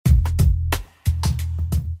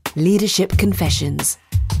Leadership Confessions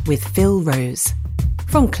with Phil Rose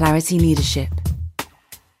from Clarity Leadership.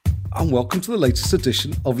 And welcome to the latest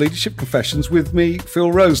edition of Leadership Confessions with me,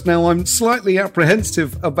 Phil Rose. Now, I'm slightly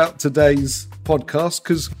apprehensive about today's podcast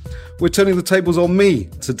because we're turning the tables on me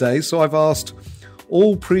today. So I've asked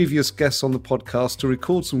all previous guests on the podcast to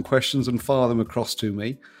record some questions and fire them across to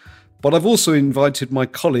me. But I've also invited my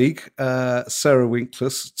colleague, Sarah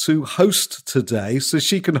Winkless, to host today so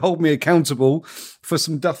she can hold me accountable for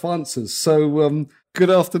some duff answers. So good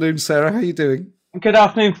afternoon, Sarah. How are you doing? Good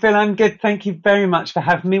afternoon, Phil. I'm good. Thank you very much for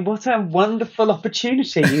having me. What a wonderful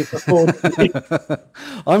opportunity you've afforded me.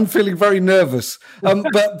 I'm feeling very nervous.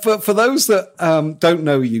 But for those that don't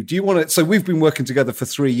know you, do you want to... So we've been working together for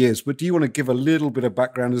 3 years, but do you want to give a little bit of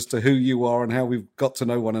background as to who you are and how we've got to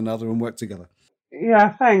know one another and work together? Yeah,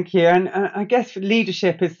 thank you. And I guess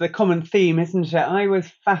leadership is the common theme, isn't it? I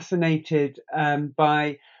was fascinated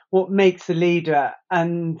by what makes a leader.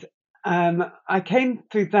 And I came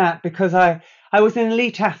through that because I was an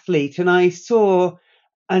elite athlete and I saw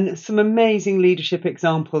some amazing leadership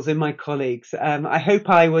examples in my colleagues. I hope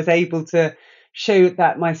I was able to show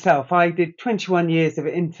that myself. I did 21 years of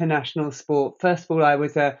international sport. First of all, I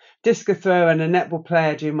was a discus thrower and a netball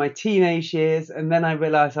player during my teenage years. And then I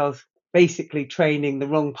realized I was basically training the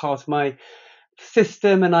wrong part of my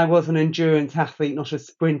system, and I was an endurance athlete, not a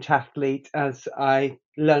sprint athlete, as I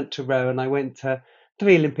learnt to row, and I went to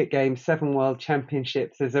 3 Olympic Games, 7 World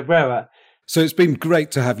Championships as a rower. So it's been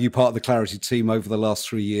great to have you part of the Clarity team over the last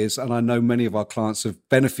 3 years, and I know many of our clients have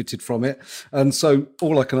benefited from it. And so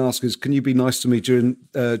all I can ask is, can you be nice to me during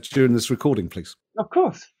this recording, please? Of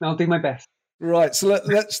course, I'll do my best. Right, so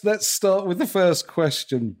let's start with the first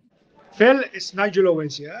question. Phil, it's Nigel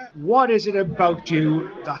Owens here. What is it about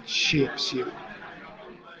you that shapes you?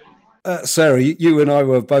 Sarah, you and I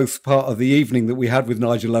were both part of the evening that we had with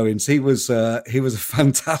Nigel Owens. He was a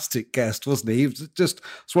fantastic guest, wasn't he?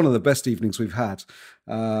 It's one of the best evenings we've had.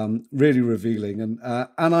 Really revealing,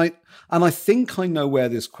 and I think I know where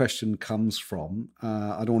this question comes from.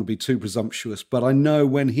 I don't want to be too presumptuous, but I know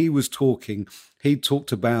when he was talking, he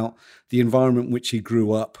talked about the environment in which he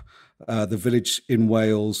grew up. The village in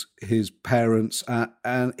Wales, his parents,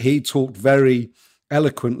 and he talked very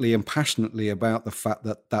eloquently and passionately about the fact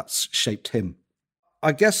that that's shaped him.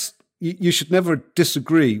 I guess you should never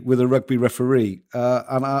disagree with a rugby referee,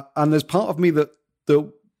 and there's part of me that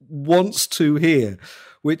wants to hear,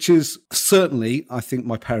 which is certainly, I think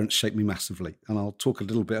my parents shaped me massively, and I'll talk a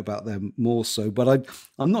little bit about them more so, but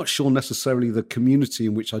I'm not sure necessarily the community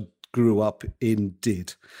in which I grew up in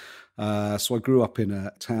did. So I grew up in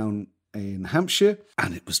a town in Hampshire,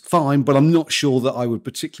 and it was fine, but I'm not sure that I would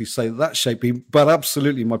particularly say that shaped me, but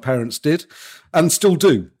absolutely my parents did, and still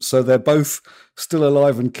do. So they're both still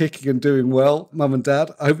alive and kicking and doing well. Mum and Dad,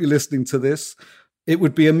 I hope you're listening to this. It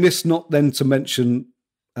would be amiss not then to mention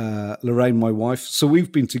Lorraine, my wife. So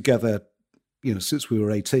we've been together, since we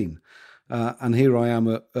were 18. And here I am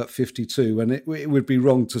at 52, and it would be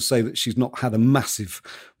wrong to say that she's not had a massive,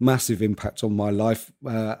 massive impact on my life.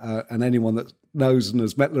 And anyone that knows and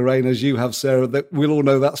has met Lorraine, as you have, Sarah, that we'll all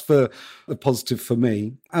know that's for a positive for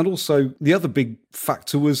me. And also the other big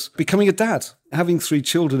factor was becoming a dad, having 3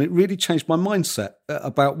 children. It really changed my mindset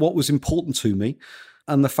about what was important to me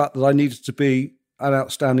and the fact that I needed to be an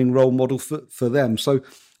outstanding role model for them. So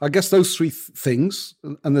I guess those 3 things,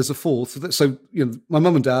 and there's a fourth. So, my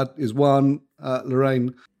mum and dad is one,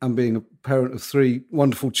 Lorraine, and being a parent of 3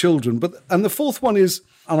 wonderful children. And the fourth one is,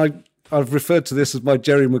 and I've referred to this as my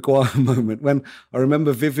Jerry Maguire moment, when I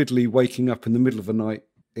remember vividly waking up in the middle of the night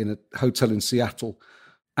in a hotel in Seattle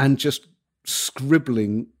and just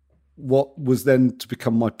scribbling what was then to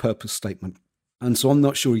become my purpose statement. And so I'm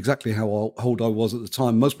not sure exactly how old I was at the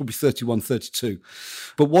time, most probably 31, 32.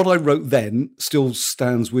 But what I wrote then still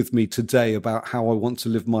stands with me today about how I want to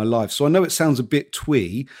live my life. So I know it sounds a bit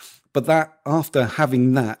twee, but that after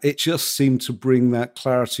having that, it just seemed to bring that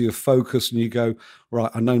clarity of focus, and you go, right,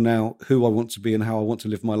 I know now who I want to be and how I want to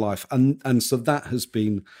live my life. And so that has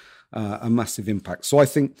been a massive impact. So I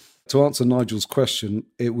think to answer Nigel's question,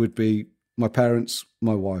 it would be my parents,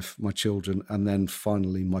 my wife, my children, and then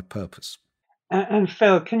finally my purpose. And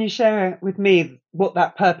Phil, can you share with me what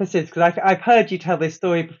that purpose is? Because I've heard you tell this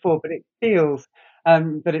story before, but it feels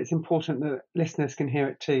that it's important that listeners can hear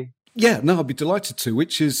it too. Yeah, no, I'd be delighted to,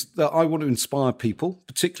 which is that I want to inspire people,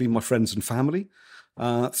 particularly my friends and family,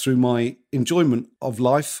 through my enjoyment of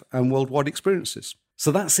life and worldwide experiences.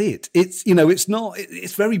 So that's it. It's,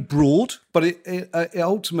 it's very broad, but it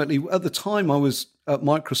ultimately, at the time I was at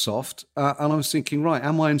Microsoft and I was thinking, right,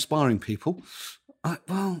 am I inspiring people?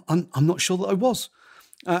 I'm not sure that I was.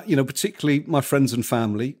 Particularly my friends and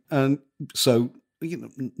family. And so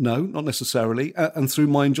No, not necessarily. And through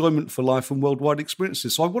my enjoyment for life and worldwide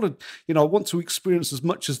experiences. So I want to experience as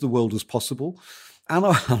much as the world as possible. And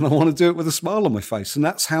I want to do it with a smile on my face. And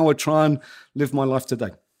that's how I try and live my life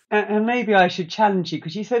today. And maybe I should challenge you,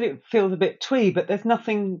 because you said it feels a bit twee, but there's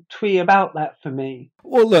nothing twee about that for me.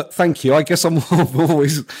 Well, look, thank you. I guess I'm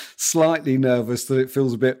always slightly nervous that it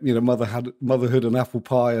feels a bit, motherhood and apple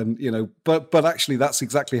pie, and but actually that's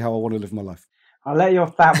exactly how I want to live my life. I'll let you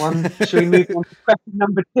off that one. Shall we move on to question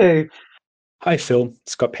number 2? Hi, Phil.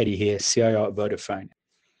 Scott Petty here, CIO at Vodafone.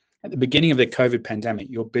 At the beginning of the COVID pandemic,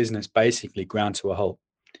 your business basically ground to a halt.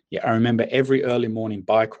 Yet I remember every early morning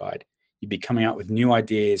bike ride, you'd be coming up with new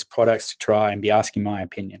ideas, products to try, and be asking my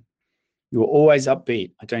opinion. You were always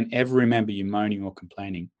upbeat. I don't ever remember you moaning or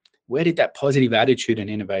complaining. Where did that positive attitude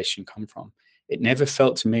and innovation come from? It never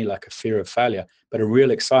felt to me like a fear of failure, but a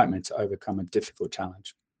real excitement to overcome a difficult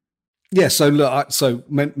challenge. Yeah, so look,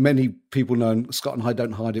 many people know Scott and I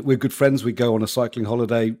don't hide it. We're good friends. We go on a cycling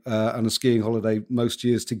holiday and a skiing holiday most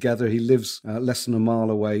years together. He lives less than a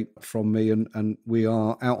mile away from me, and we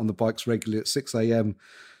are out on the bikes regularly at 6 a.m.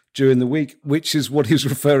 during the week, which is what he's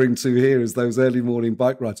referring to here as those early morning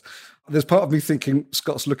bike rides. There's part of me thinking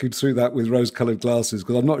Scott's looking through that with rose-coloured glasses,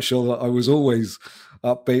 because I'm not sure that I was always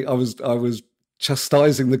upbeat. I was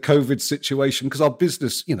chastising the COVID situation, because our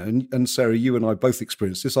business, and Sarah, you and I both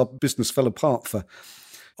experienced this, our business fell apart. For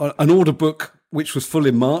an order book which was full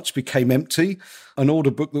in March became empty. An order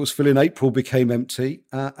book that was full in April became empty,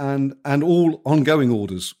 and all ongoing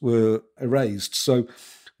orders were erased. So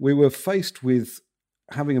we were faced with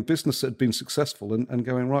having a business that had been successful and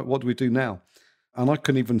going, right, what do we do now? And I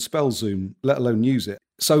couldn't even spell Zoom, let alone use it.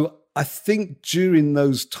 So I think during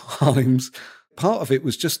those times, part of it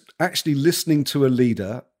was just actually listening to a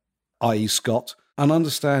leader, i.e. Scott, and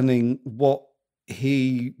understanding what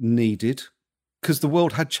he needed, because the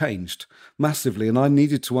world had changed massively. And I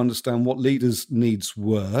needed to understand what leaders' needs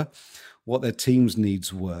were, what their team's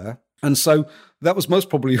needs were. And so that was most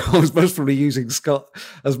probably using Scott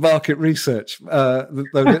as market research, though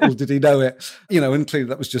little did he know it. And clearly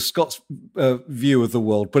that was just Scott's view of the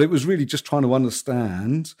world. But it was really just trying to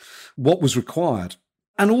understand what was required.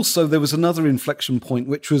 And also there was another inflection point,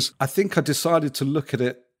 which was, I think I decided to look at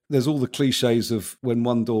it. There's all the cliches of when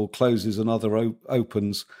one door closes, another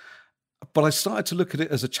opens. But I started to look at it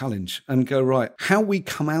as a challenge and go, right, how we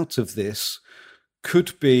come out of this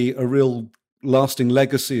could be a real lasting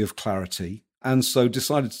legacy of clarity. And so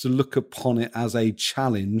decided to look upon it as a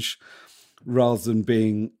challenge rather than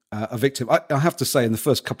being a victim. I have to say, in the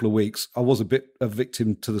first couple of weeks, I was a bit a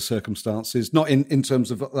victim to the circumstances, not in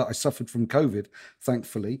terms of that I suffered from COVID,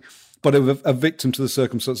 thankfully, but a victim to the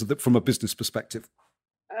circumstances from a business perspective.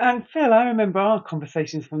 And Phil, I remember our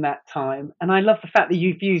conversations from that time, and I love the fact that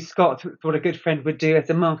you've used Scott, what a good friend would do, as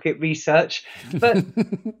a market research. But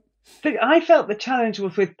I felt the challenge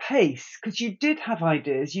was with pace, because you did have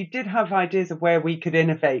ideas. You did have ideas of where we could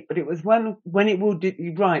innovate, but it was when it will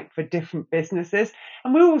be right for different businesses.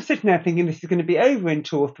 And we were all sitting there thinking this is going to be over in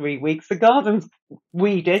 2 or 3 weeks. The garden's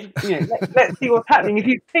weeded. Let's see what's happening. If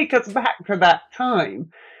you take us back to that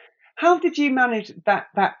time, how did you manage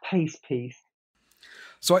that pace piece?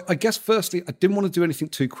 So I guess firstly, I didn't want to do anything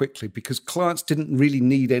too quickly, because clients didn't really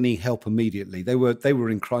need any help immediately. They were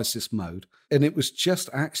in crisis mode. And it was just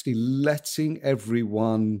actually letting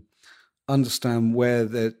everyone understand where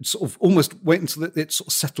they're sort of almost wait until it sort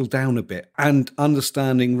of settled down a bit, and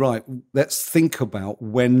understanding, right, let's think about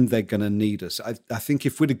when they're going to need us. I think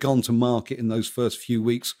if we'd have gone to market in those first few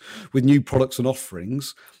weeks with new products and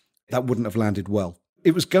offerings, that wouldn't have landed well.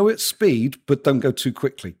 It was go at speed, but don't go too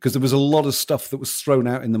quickly, because there was a lot of stuff that was thrown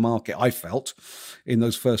out in the market, I felt, in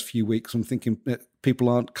those first few weeks. I'm thinking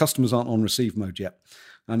customers aren't on receive mode yet.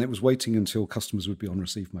 And it was waiting until customers would be on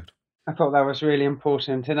receive mode. I thought that was really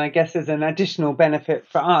important. And I guess as an additional benefit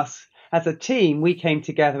for us as a team, we came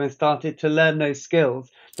together and started to learn those skills,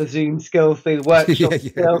 the Zoom skills, the workshop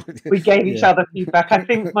skills. We gave each other feedback. I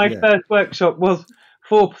think my first workshop was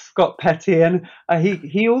for Scott Petty, and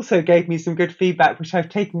he also gave me some good feedback, which I've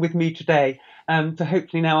taken with me today. So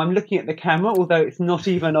hopefully now I'm looking at the camera, although it's not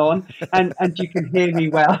even on, and you can hear me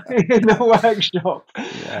well in the workshop.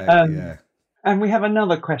 And we have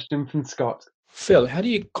another question from Scott. Phil, how do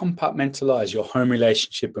you compartmentalize your home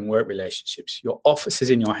relationship and work relationships? Your office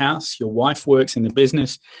is in your house, your wife works in the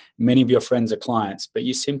business, many of your friends are clients, but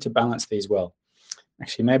you seem to balance these well.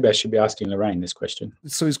 Actually, maybe I should be asking Lorraine this question.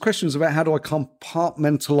 So his question is about how do I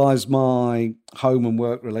compartmentalize my home and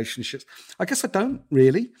work relationships? I guess I don't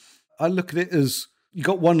really. I look at it as you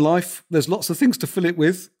got one life. There's lots of things to fill it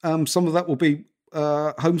with. Some of that will be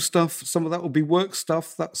home stuff. Some of that will be work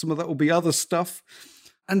stuff. Some of that will be other stuff.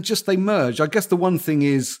 and just they merge. I guess the one thing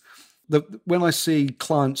is that when I see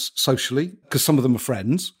clients socially, because some of them are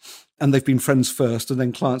friends, and they've been friends first and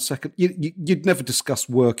then clients second, you'd never discuss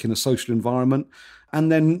work in a social environment.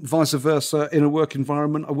 And then vice versa, in a work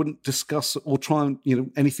environment, I wouldn't discuss or try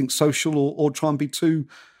and, anything social or try and be too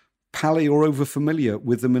pally or over familiar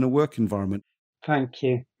with them in a work environment. Thank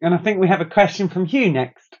you. And I think we have a question from Hugh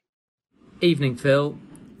next. Evening, Phil.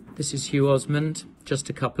 This is Hugh Osmond. Just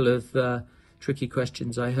a couple of tricky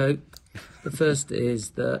questions, I hope. The first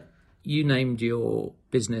is that you named your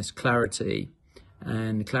business Clarity,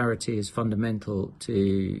 and clarity is fundamental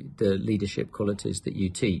to the leadership qualities that you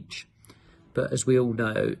teach. But as we all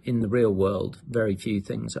know, in the real world, very few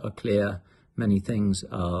things are clear. Many things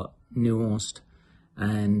are nuanced.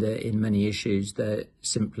 And in many issues, there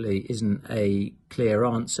simply isn't a clear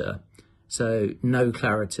answer. So no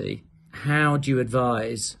clarity. How do you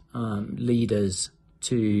advise leaders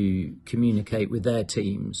to communicate with their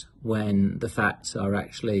teams when the facts are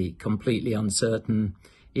actually completely uncertain,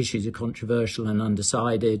 issues are controversial and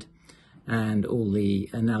undecided, and all the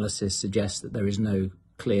analysis suggests that there is no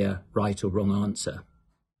clear right or wrong answer?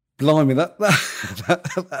 Blimey,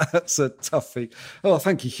 that's a toughie. Oh,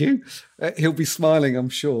 thank you, Hugh. He'll be smiling, I'm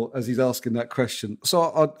sure, as he's asking that question.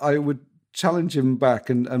 So I would challenge him back,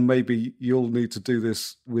 and maybe you'll need to do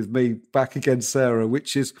this with me back against Sarah,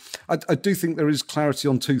 which is, I do think there is clarity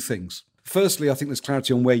on two things. Firstly, I think there's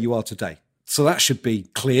clarity on where you are today. So that should be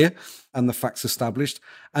clear and the facts established.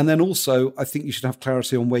 And then also, I think you should have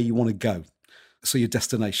clarity on where you want to go. So your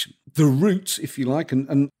destination, the route, if you like,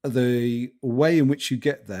 and the way in which you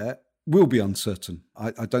get there will be uncertain.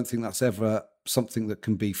 I don't think that's ever something that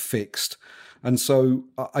can be fixed. And so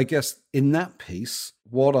I guess in that piece,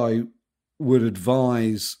 what I would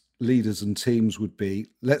advise leaders and teams would be,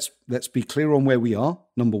 let's be clear on where we are,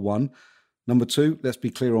 number one. Number two, let's be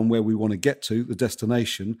clear on where we want to get to, the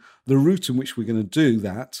destination. The route in which we're going to do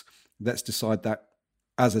that, let's decide that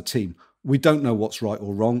as a team. We don't know what's right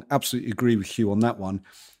or wrong. Absolutely agree with Hugh on that one.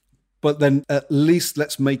 But then at least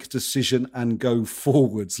let's make a decision and go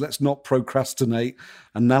forwards. Let's not procrastinate.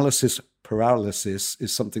 Analysis paralysis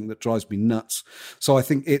is something that drives me nuts. So I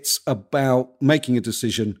think it's about making a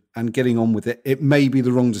decision and getting on with it. It may be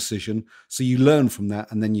the wrong decision. So you learn from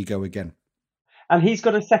that and then you go again. And he's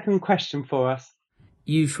got a second question for us.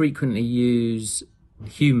 You frequently use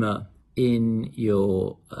humour in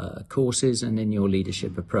your courses and in your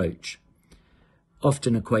leadership approach,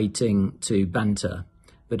 often equating to banter.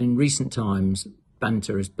 But in recent times,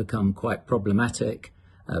 banter has become quite problematic,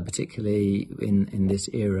 particularly in this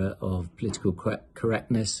era of political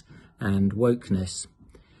correctness and wokeness.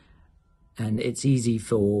 And it's easy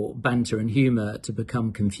for banter and humour to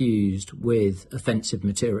become confused with offensive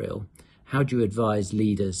material. How do you advise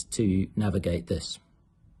leaders to navigate this?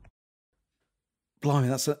 Blimey,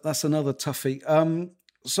 that's another toughie.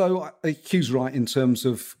 So Hugh's right in terms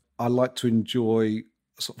of I like to enjoy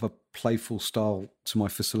sort of a playful style to my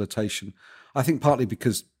facilitation. I think partly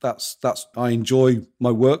because that's I enjoy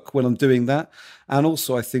my work when I'm doing that. And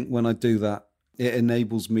also I think when I do that, it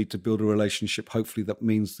enables me to build a relationship. Hopefully that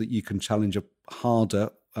means that you can challenge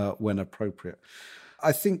harder when appropriate.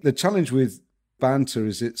 I think the challenge with banter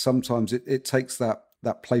is sometimes it takes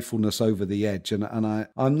that playfulness over the edge. And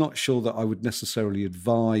I'm not sure that I would necessarily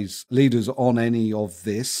advise leaders on any of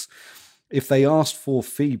this. If they asked for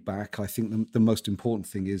feedback, I think the most important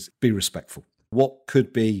thing is be respectful. What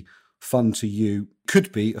could be fun to you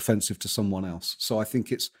could be offensive to someone else. So I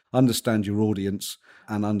think it's understand your audience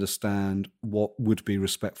and understand what would be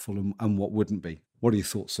respectful and what wouldn't be. What are your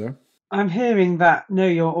thoughts, sir? I'm hearing that know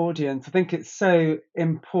your audience. I think it's so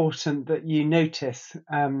important that you notice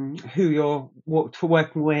who you're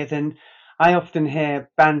working with. And I often hear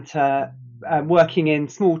banter working in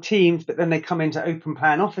small teams, but then they come into open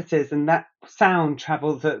plan offices and that sound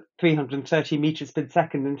travels at 330 meters per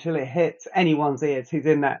second until it hits anyone's ears who's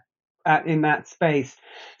in that space.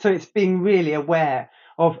 So it's being really aware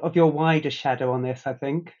of your wider shadow on this, I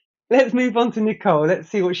think. Let's move on to Nicole. Let's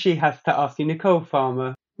see what she has to ask you. Nicole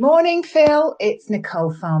Farmer. Morning, Phil. It's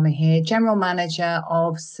Nicole Farmer here, General Manager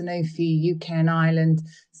of Sanofi UK and Ireland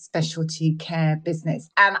Specialty Care Business.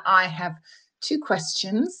 And I have two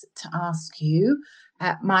questions to ask you.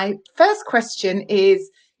 My first question is,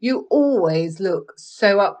 you always look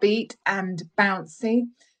so upbeat and bouncy.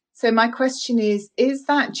 So my question is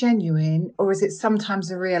that genuine, or is it sometimes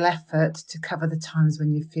a real effort to cover the times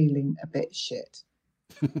when you're feeling a bit shit?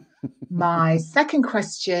 My second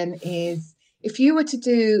question is, if you were to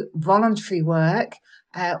do voluntary work,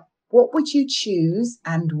 what would you choose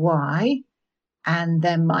and why? And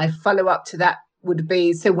then my follow-up to that would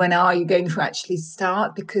be, so when are you going to actually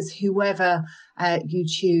start? Because whoever you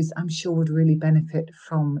choose, I'm sure would really benefit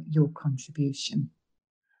from your contribution.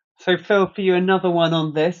 So Phil, for you, another one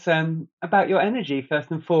on this, about your energy,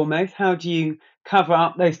 first and foremost. How do you cover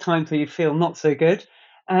up those times where you feel not so good?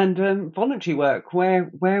 And voluntary work,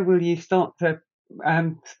 where will you start to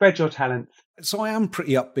spread your talents? So I am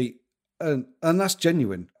pretty upbeat, and that's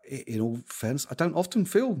genuine. In all fairness, I don't often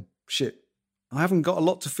feel shit. I haven't got a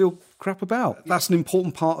lot to feel crap about. That's an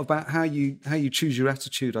important part about how you choose your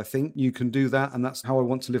attitude. I think you can do that, and that's how I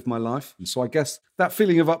want to live my life. And so I guess that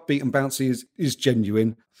feeling of upbeat and bouncy is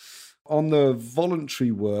genuine. On the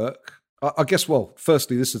voluntary work, I guess, well,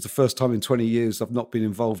 firstly, this is the first time in 20 years I've not been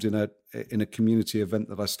involved in a community event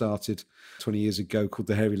that I started 20 years ago called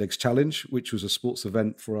the Hairy Legs Challenge, which was a sports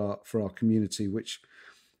event for our community, which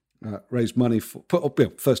raised money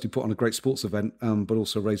firstly put on a great sports event, but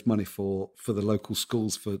also raised money for the local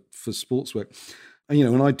schools for sports work. And,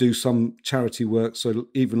 when I do some charity work, so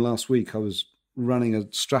even last week I was running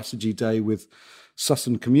a strategy day with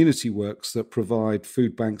Sutton Community Works that provide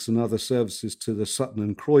food banks and other services to the Sutton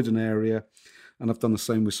and Croydon area. And I've done the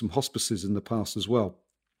same with some hospices in the past as well.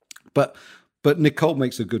 But Nicole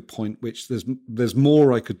makes a good point, which there's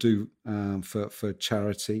more I could do for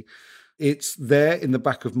charity. It's there in the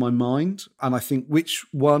back of my mind. And I think which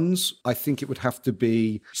ones, I think it would have to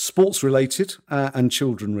be sports related and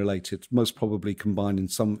children related, most probably combined in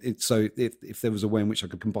some. So if there was a way in which I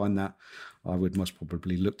could combine that, I would most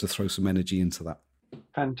probably look to throw some energy into that.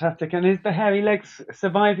 Fantastic. And is the Hairy Legs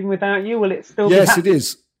surviving without you? Will it still be? Yes, it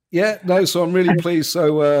is. Yeah, no, so I'm really pleased.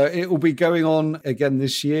 So it will be going on again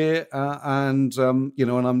this year. And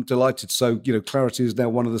I'm delighted. So, Clarity is now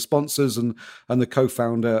one of the sponsors and the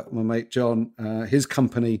co-founder, my mate John, his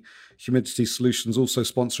company, Humidity Solutions, also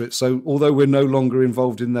sponsor it. So although we're no longer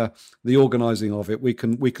involved in the organising of it, we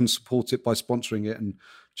can support it by sponsoring it. And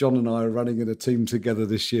John and I are running in a team together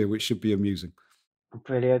this year, which should be amusing.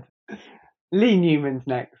 Brilliant. Lee Newman's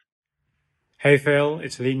next. Hey Phil,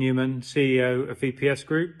 it's Lee Newman, CEO of VPS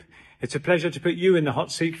Group. It's a pleasure to put you in the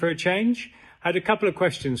hot seat for a change. I had a couple of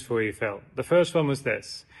questions for you, Phil. The first one was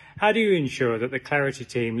this. How do you ensure that the Clarity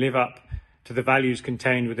team live up to the values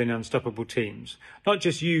contained within Unstoppable Teams? Not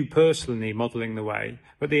just you personally modelling the way,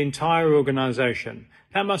 but the entire organisation.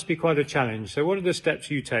 That must be quite a challenge. So what are the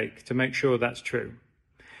steps you take to make sure that's true?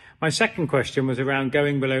 My second question was around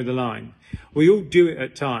going below the line. We all do it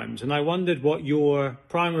at times, and I wondered what your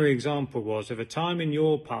primary example was of a time in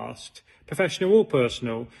your past, professional or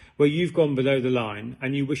personal, where you've gone below the line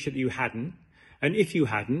and you wish that you hadn't. And if you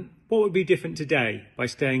hadn't, what would be different today by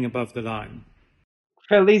staying above the line?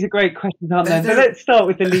 Phil, these are great questions, aren't they? So let's start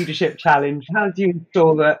with the leadership challenge. How do you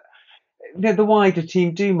ensure that the wider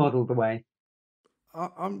team do model the way?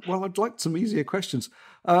 Well, I'd like some easier questions.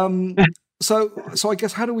 So I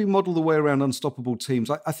guess, how do we model the way around Unstoppable Teams?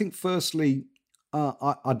 I think firstly,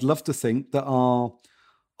 I'd love to think that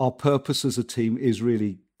our purpose as a team is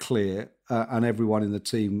really clear, and everyone in the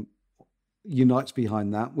team unites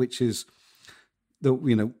behind that, which is that,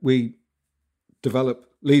 we develop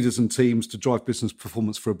leaders and teams to drive business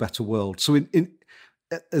performance for a better world. So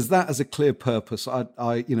as a clear purpose,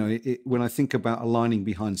 when I think about aligning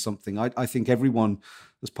behind something, I think everyone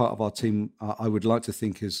as part of our team, I would like to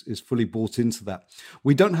think is fully bought into that.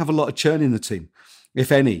 We don't have a lot of churn in the team,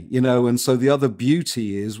 if any, and so the other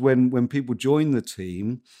beauty is when people join the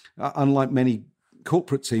team, unlike many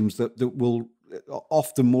corporate teams that will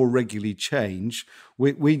often more regularly change,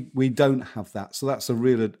 we don't have that. So that's a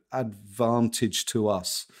real advantage to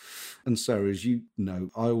us. And Sarah, as you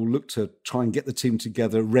know, I will look to try and get the team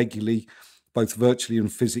together regularly, both virtually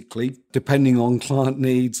and physically, depending on client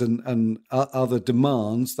needs and other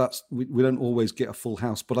demands. We don't always get a full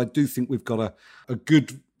house, but I do think we've got a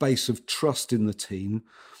good base of trust in the team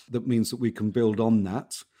that means that we can build on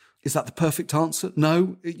that. Is that the perfect answer?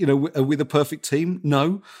 No. Are we the perfect team?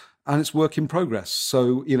 No. And it's work in progress.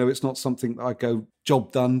 So, it's not something that I go,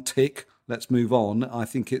 job done, tick, let's move on. I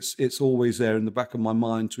think it's always there in the back of my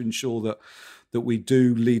mind to ensure that we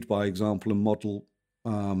do lead by example and model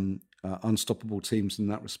unstoppable teams in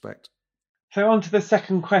that respect. So on to the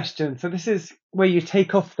second question. So this is where you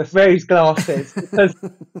take off the rose glasses, because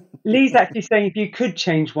Lee's actually saying if you could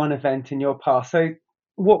change one event in your past, so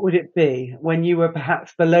what would it be when you were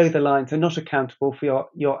perhaps below the line, so not accountable for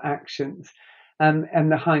your actions,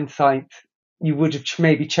 and the hindsight, you would have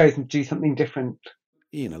maybe chosen to do something different?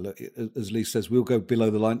 Look, as Lee says, we'll go below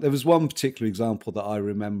the line. There was one particular example that I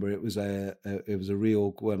remember. It was a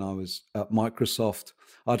reorg when I was at Microsoft.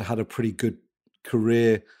 I'd had a pretty good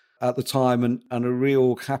career at the time, and a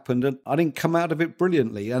reorg happened, and I didn't come out of it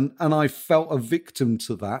brilliantly, and I felt a victim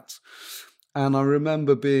to that. And I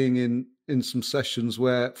remember being in some sessions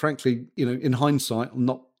where, frankly, in hindsight, I'm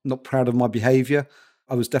not proud of my behavior.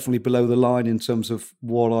 I was definitely below the line in terms of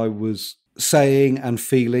what I was saying and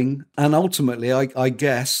feeling. And ultimately, I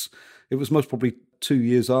guess it was most probably 2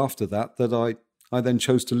 years after that I then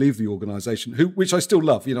chose to leave the organisation, which I still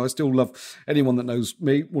love. I still love anyone that knows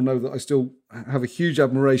me will know that I still have a huge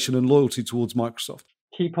admiration and loyalty towards Microsoft.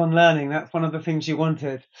 Keep on learning. That's one of the things you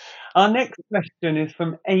wanted. Our next question is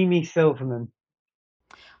from Amy Silverman.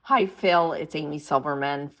 Hi, Phil. It's Amy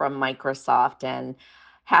Silverman from Microsoft, and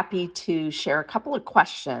happy to share a couple of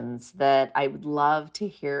questions that I would love to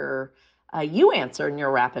hear you answer in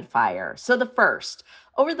your rapid fire. So the first,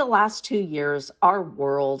 over the last 2 years, our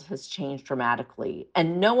world has changed dramatically,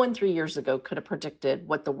 and no one 3 years ago could have predicted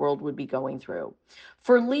what the world would be going through.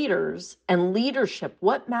 For leaders and leadership,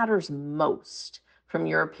 what matters most, from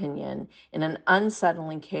your opinion, in an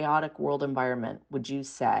unsettling, chaotic world environment, would you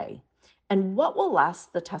say? And what will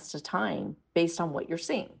last the test of time based on what you're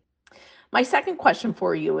seeing? My second question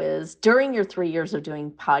for you is, during your 3 years of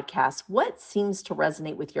doing podcasts, what seems to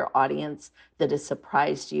resonate with your audience that has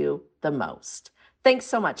surprised you the most? Thanks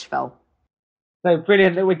so much, Phil. So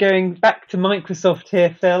brilliant that we're going back to Microsoft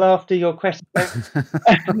here, Phil, after your question.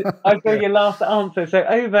 I saw your last answer. So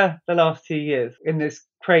over the last 2 years, in this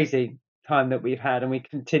crazy time that we've had and we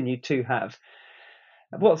continue to have,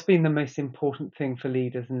 what's been the most important thing for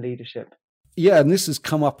leaders and leadership? Yeah, and this has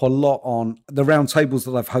come up a lot on the roundtables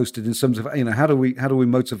that I've hosted in terms of how do we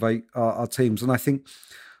motivate our teams, and I think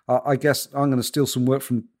I guess I'm going to steal some work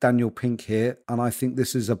from Daniel Pink here, and I think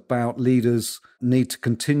this is about leaders need to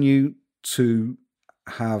continue to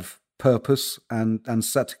have purpose and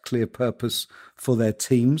set a clear purpose for their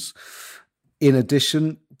teams. In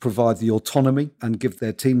addition, provide the autonomy and give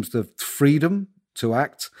their teams the freedom to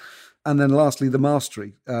act. And then lastly, the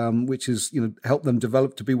mastery, which is, help them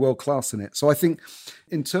develop to be world class in it. So I think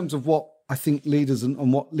in terms of what I think leaders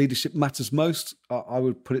and what leadership matters most, I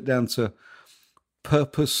would put it down to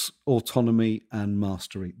purpose, autonomy, and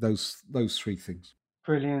mastery. Those three things.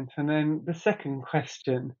 Brilliant. And then the second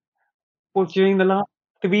question, well, during the last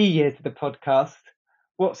 3 years of the podcast,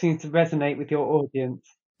 what seems to resonate with your audience?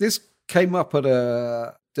 This came up at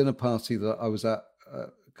a dinner party that I was at a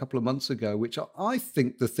couple of months ago, which I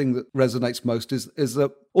think the thing that resonates most is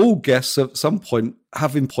that all guests at some point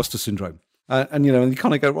have imposter syndrome. And you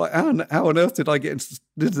kind of go, right, how on earth did I get into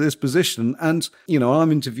this position? And,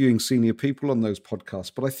 I'm interviewing senior people on those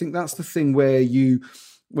podcasts, but I think that's the thing where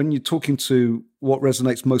when you're talking to what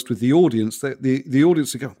resonates most with the audience, the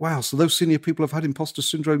audience will go, wow, so those senior people have had imposter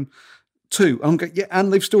syndrome too. I'm going, yeah,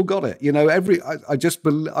 and they've still got it.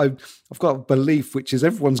 I've got a belief, which is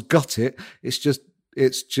everyone's got it.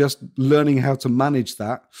 It's just learning how to manage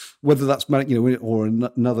that, whether that's, or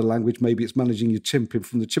another language, maybe it's managing your chimp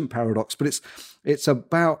from the chimp paradox, but it's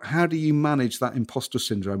about how do you manage that imposter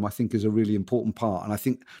syndrome, I think is a really important part. And I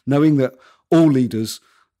think knowing that all leaders,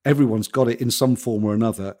 everyone's got it in some form or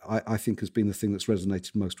another, I think has been the thing that's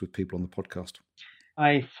resonated most with people on the podcast.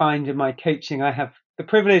 I find in my coaching, I have the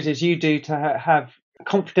privilege, as you do, to have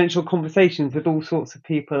confidential conversations with all sorts of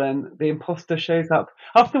people, and the imposter shows up.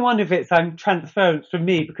 I often wonder if it's transference from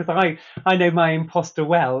me because I know my imposter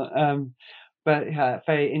well. But yeah,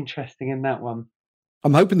 very interesting in that one.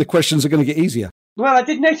 I'm hoping the questions are going to get easier. Well, I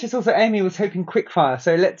did notice also Amy was hoping quickfire,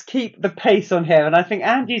 so let's keep the pace on here. And I think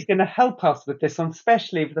Andy's going to help us with this one,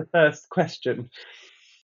 especially with the first question.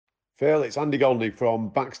 Phil, it's Andy Goldney from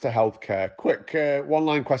Baxter Healthcare. Quick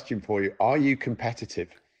one-line question for you. Are you competitive?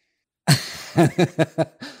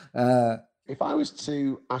 If I was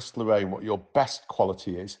to ask Lorraine what your best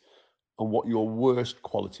quality is and what your worst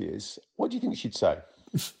quality is, what do you think she'd say?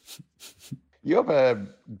 You have a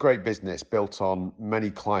great business built on many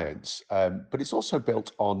clients, but it's also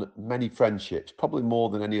built on many friendships, probably more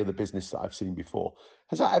than any other business that I've seen before.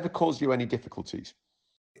 Has that ever caused you any difficulties?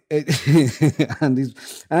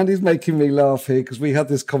 Andy's making me laugh here because we had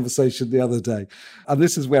this conversation the other day, and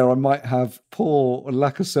this is where I might have poor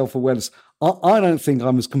lack of self-awareness. I don't think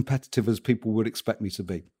I'm as competitive as people would expect me to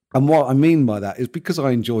be. And what I mean by that is because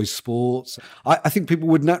I enjoy sports, I think people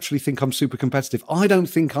would naturally think I'm super competitive. I don't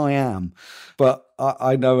think I am, but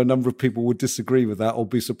I know a number of people would disagree with that or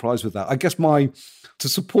be surprised with that. I guess to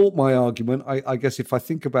support my argument, I guess if I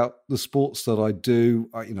think about the sports that I do,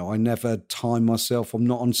 I never time myself. I'm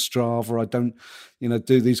not on Strava. I don't,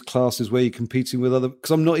 do these classes where you're competing with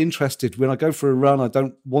because I'm not interested. When I go for a run, I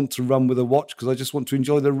don't want to run with a watch because I just want to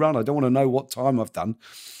enjoy the run. I don't want to know what time I've done.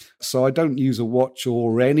 So I don't use a watch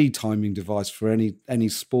or any timing device for any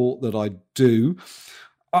sport that I do.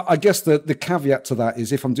 I guess the caveat to that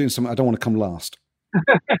is if I'm doing something, I don't want to come last.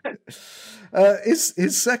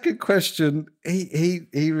 His second question, he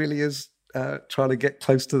really is trying to get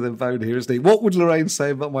close to the bone here, isn't he? What would Lorraine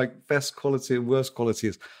say about my best quality and worst quality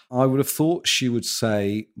is? I would have thought she would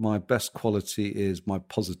say my best quality is my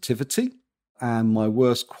positivity, and my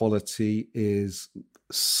worst quality is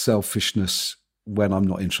selfishness when I'm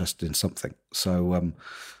not interested in something. So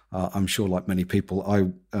I'm sure, like many people,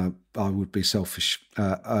 I would be selfish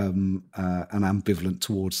and ambivalent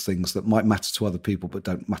towards things that might matter to other people but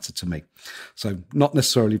don't matter to me. So not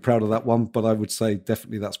necessarily proud of that one, but I would say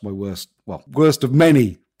definitely that's my worst of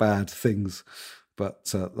many bad things.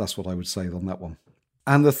 But that's what I would say on that one.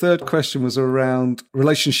 And the third question was around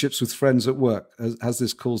relationships with friends at work. Has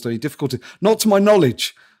this caused any difficulty? Not to my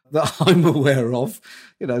knowledge that I'm aware of.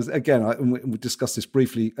 You know, again, we discussed this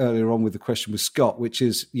briefly earlier on with the question with Scott, which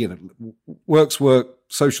is, you know, work's work,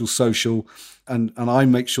 social, and I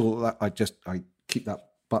make sure that I keep that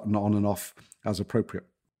button on and off as appropriate.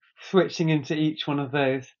 Switching into each one of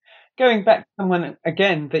those. Going back to someone,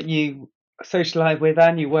 again, that you socialise with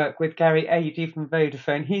and you work with, Gary Adey from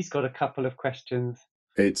Vodafone, he's got a couple of questions.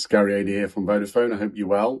 It's Gary Adey here from Vodafone. I hope you're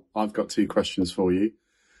well. I've got two questions for you.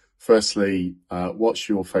 Firstly, what's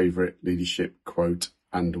your favourite leadership quote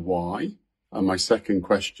and why? And my second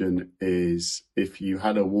question is, if you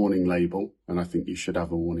had a warning label, and I think you should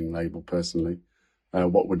have a warning label personally,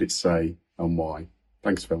 what would it say and why?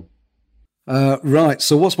 Thanks, Phil. Right.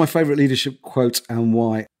 So what's my favourite leadership quote and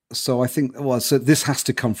why? So I think, so this has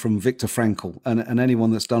to come from Viktor Frankl, and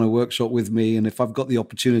anyone that's done a workshop with me, and if I've got the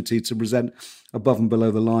opportunity to present above and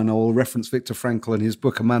below the line, I will reference Viktor Frankl and his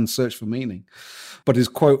book, A Man's Search for Meaning. But his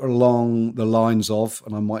quote along the lines of,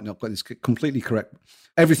 and I might not get this completely correct,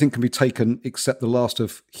 everything can be taken except the last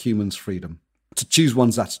of humans' freedom, to choose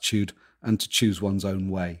one's attitude and to choose one's own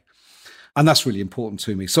way. And that's really important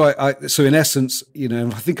to me. So so in essence, you know,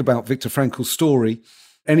 if I think about Viktor Frankl's story,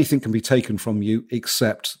 anything can be taken from you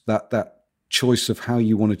except that choice of how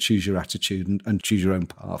you want to choose your attitude and choose your own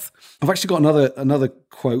path. I've actually got another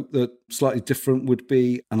quote that slightly different would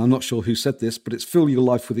be, and I'm not sure who said this, but it's fill your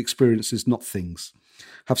life with experiences, not things.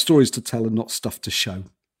 Have stories to tell and not stuff to show.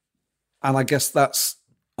 And I guess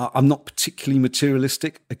I'm not particularly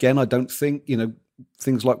materialistic. Again, I don't think, you know,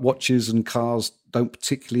 things like watches and cars don't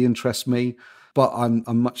particularly interest me, but I'm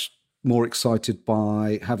much more excited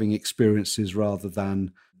by having experiences rather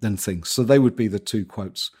than things. So they would be the two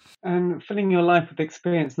quotes. And filling your life with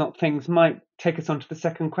experience, not things, might take us on to the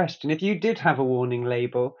second question. If you did have a warning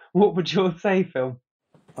label, what would yours say, Phil?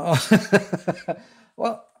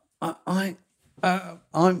 Well, I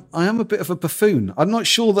am a bit of a buffoon. I'm not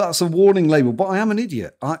sure that's a warning label, but I am an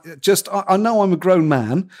idiot. I know I'm a grown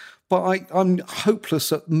man, but I'm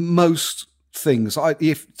hopeless at most things. I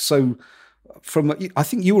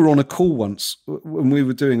think you were on a call once when we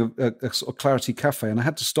were doing a sort of Clarity Cafe, and I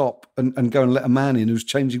had to stop and go and let a man in who's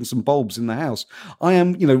changing some bulbs in the house. I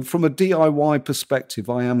am, you know, from a DIY perspective,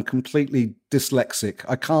 I am completely dyslexic.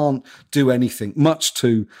 I can't do anything, much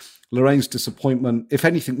to Lorraine's disappointment. If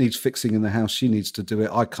anything needs fixing in the house, she needs to do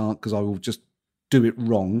it. I can't, because I will just do it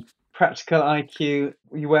wrong. Practical IQ,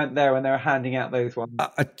 you weren't there when they were handing out those ones.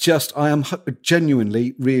 I am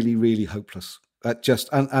genuinely really, really hopeless.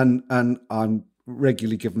 And I'm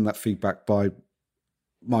regularly given that feedback by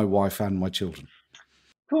my wife and my children.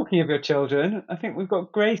 Talking of your children, I think we've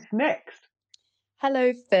got Grace next.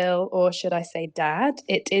 Hello, Phil, or should I say Dad?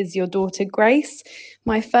 It is your daughter, Grace.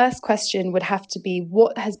 My first question would have to be,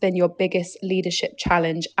 what has been your biggest leadership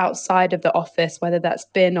challenge outside of the office, whether that's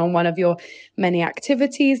been on one of your many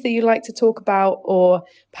activities that you like to talk about, or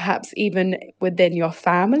perhaps even within your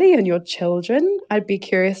family and your children? I'd be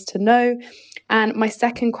curious to know. And my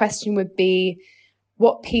second question would be,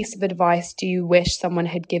 what piece of advice do you wish someone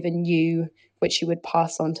had given you, which you would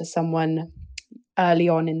pass on to someone early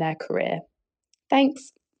on in their career?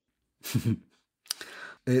 Thanks.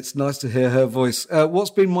 It's nice to hear her voice. What's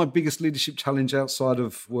been my biggest leadership challenge outside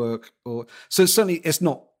of work? So certainly it's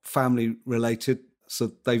not family related.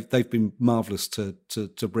 So they've been marvellous to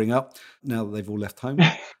bring up now that they've all left home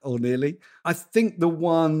or nearly. I think the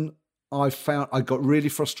one I found, I got really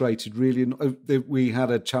frustrated. We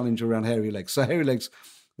had a challenge around Hairy Legs. So Hairy Legs,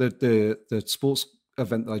 the sports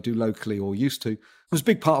event that I do locally or used to, was a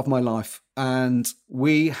big part of my life. And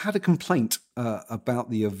we had a complaint about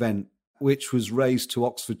the event, which was raised to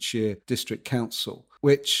Oxfordshire District Council,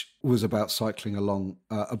 which was about cycling along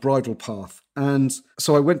a bridle path. And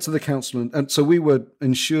so I went to the council, and so we were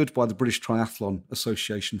insured by the British Triathlon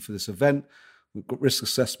Association for this event. We've got risk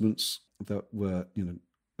assessments that were, you know,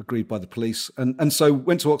 agreed by the police. And so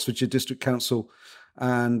went to Oxfordshire District Council,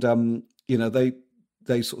 and, you know,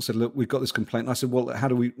 they sort of said, look, we've got this complaint. And I said, well, how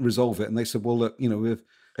do we resolve it? And they said, well, look, you know,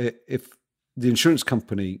 if the insurance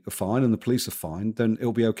company are fine and the police are fine, then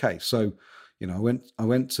it'll be okay. So, I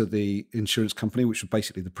went to the insurance company, which was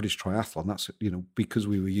basically the British Triathlon. That's, because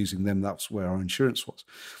we were using them, that's where our insurance was.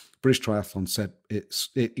 British Triathlon said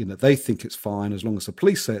they think it's fine as long as the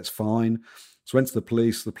police say it's fine. So went to the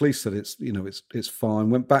police said it's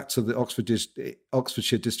fine. Went back to the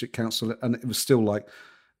Oxfordshire District Council, and it was still like,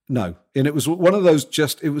 no. And it was one of those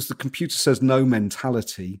it was the computer says no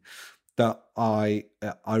mentality that I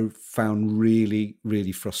found really,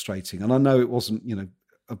 really frustrating. And I know it wasn't,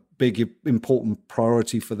 a big, important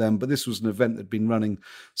priority for them, but this was an event that had been running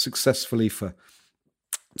successfully for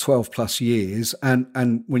 12 plus years.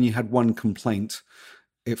 And when you had one complaint,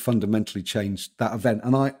 it fundamentally changed that event.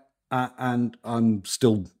 And I'm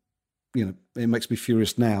still, it makes me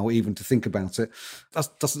furious now, even to think about it. That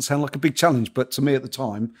doesn't sound like a big challenge, but to me at the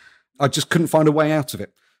time, I just couldn't find a way out of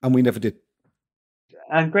it. And we never did.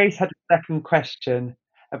 And Grace had a second question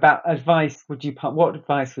about advice. What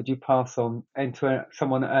advice would you pass on into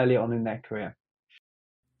someone early on in their career?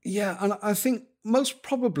 Yeah, and I think most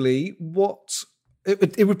probably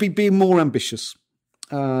it would be being more ambitious.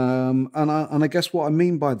 And I guess what I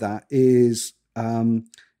mean by that is I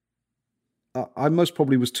most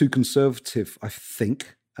probably was too conservative, I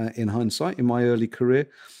think, in hindsight, in my early career,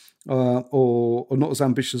 or not as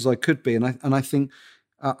ambitious as I could be. And I think,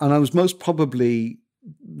 and I was most probably,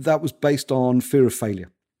 that was based on fear of failure.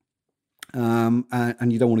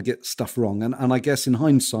 And you don't want to get stuff wrong. And I guess in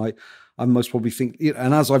hindsight, I most probably think,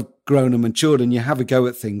 and as I've grown and matured, and you have a go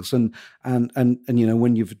at things, and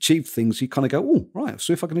when you've achieved things, you kind of go, oh, right.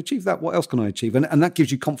 So if I can achieve that, what else can I achieve? And that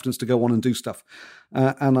gives you confidence to go on and do stuff.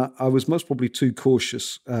 And I was most probably too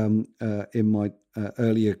cautious in my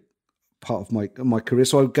earlier part of my career.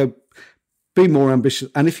 So I would go, be more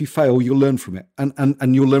ambitious. And if you fail, you'll learn from it,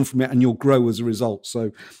 and you'll learn from it, and you'll grow as a result.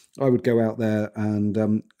 So I would go out there and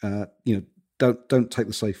don't take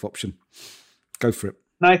the safe option. Go for it.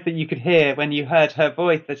 Nice that you could hear when you heard her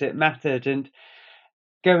voice that it mattered, and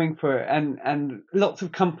going for it. And lots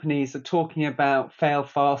of companies are talking about fail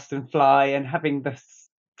fast and fly, and having the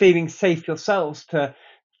feeling safe yourselves to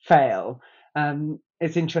fail.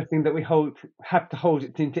 It's interesting that we have to hold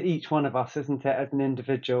it into each one of us, isn't it, as an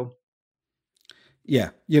individual? Yeah,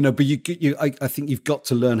 but I think you've got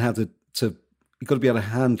to learn how to you've got to be able to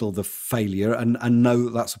handle the failure and know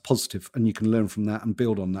that that's a positive, and you can learn from that and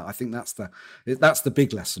build on that. I think that's the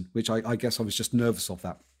big lesson, which I guess I was just nervous of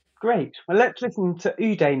that. Great. Well, let's listen to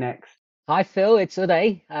Uday next. Hi, Phil. It's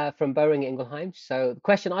Uday from Boehringer Ingelheim. So the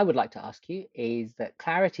question I would like to ask you is that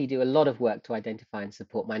Clarity do a lot of work to identify and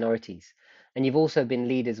support minorities. And you've also been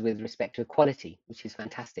leaders with respect to equality, which is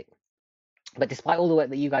fantastic. But despite all the work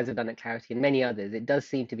that you guys have done at Clarity and many others, it does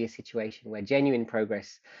seem to be a situation where genuine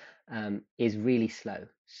progress is really slow.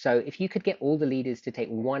 So if you could get all the leaders to take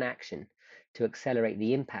one action to accelerate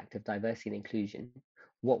the impact of diversity and inclusion,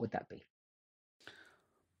 what would that be?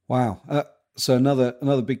 Wow. So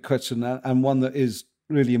another big question, and one that is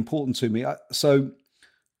really important to me.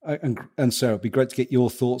 And Sarah, it'd be great to get your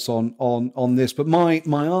thoughts on this. But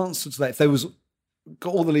my answer to that, if there was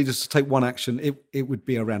got all the leaders to take one action, it would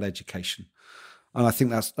be around education. And I think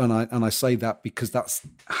that's, and I say that because that's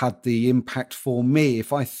had the impact for me.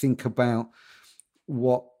 If I think about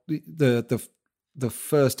what the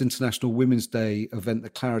first International Women's Day event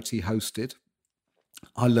that Clarity hosted,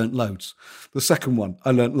 I learnt loads. The second one,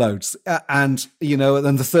 I learnt loads, and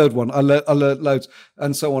then the third one, I learnt loads,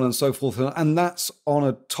 and so on and so forth. And that's on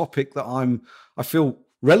a topic that I feel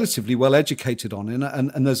relatively well educated on,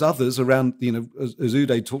 and there's others around. As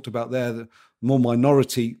Uday talked about there, the more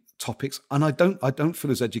minority topics, and I don't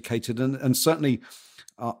feel as educated, and certainly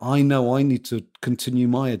I know I need to continue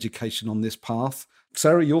my education on this path.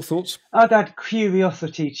 Sarah, your thoughts? I'd add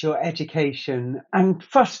curiosity to your education and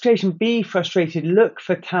frustration. Be frustrated. Look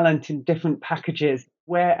for talent in different packages.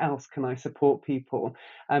 Where else can I support people?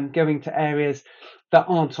 Going to areas that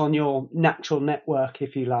aren't on your natural network,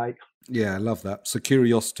 if you like. Yeah, I love that. So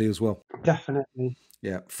curiosity as well. Definitely.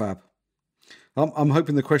 Yeah, fab. I'm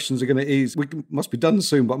hoping the questions are going to ease. Must be done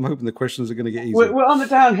soon, but I'm hoping the questions are going to get easier. We're on the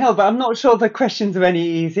downhill, but I'm not sure the questions are any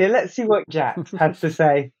easier. Let's see what Jat has to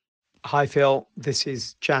say. Hi, Phil. This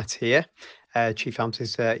is Jat here, Chief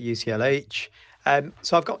Pharmacist at UCLH.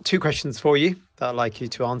 So I've got two questions for you that I'd like you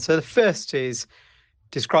to answer. The first is,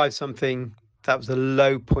 describe something that was a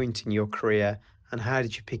low point in your career and how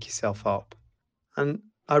did you pick yourself up? And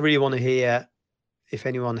I really want to hear if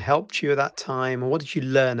anyone helped you at that time, or what did you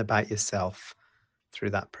learn about yourself through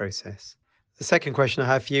that process? The second question I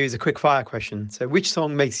have for you is a quick fire question. So which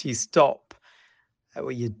song makes you stop at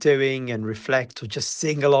what you're doing and reflect, or just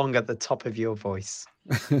sing along at the top of your voice?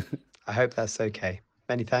 I hope that's okay.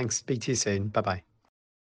 Many thanks. Speak to you soon. Bye-bye.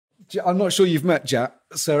 I'm not sure you've met Jack,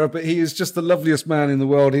 Sarah, but he is just the loveliest man in the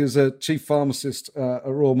world. He was a chief pharmacist at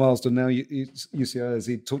Royal Marsden, now UCL, as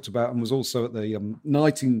he talked about, and was also at the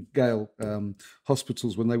Nightingale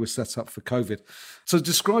hospitals when they were set up for COVID. So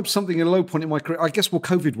describe something, a low point in my career. I guess what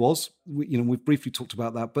COVID was, we've briefly talked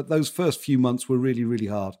about that, but those first few months were really, really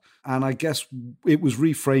hard. And I guess it was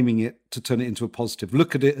reframing it to turn it into a positive.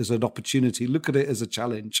 Look at it as an opportunity. Look at it as a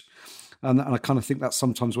challenge. And I kind of think that's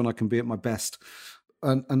sometimes when I can be at my best.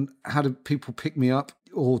 And how did people pick me up,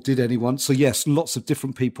 or did anyone? So yes, lots of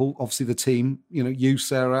different people. Obviously the team, you,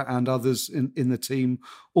 Sarah, and others in the team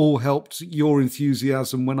all helped. Your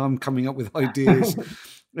enthusiasm when I'm coming up with ideas,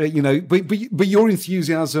 but your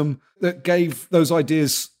enthusiasm that gave those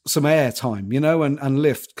ideas some airtime, and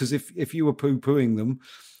lift. Because if you were poo-pooing them,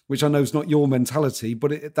 which I know is not your mentality,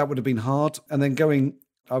 but that would have been hard. And then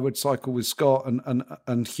I would cycle with Scott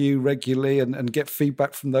and Hugh regularly and get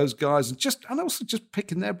feedback from those guys and also just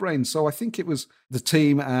picking their brains. So I think it was the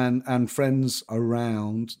team and friends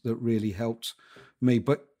around that really helped me.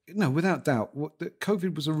 But without doubt,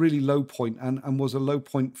 COVID was a really low point and was a low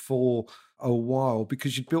point for a while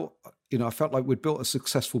because you built. I felt like we'd built a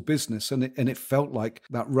successful business and it felt like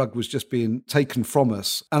that rug was just being taken from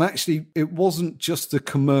us. And actually, it wasn't just the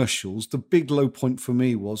commercials. The big low point for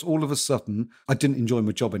me was all of a sudden, I didn't enjoy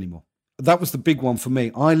my job anymore. That was the big one for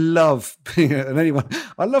me. I love being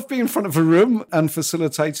in front of a room and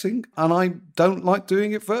facilitating, and I don't like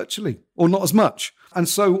doing it virtually or not as much. And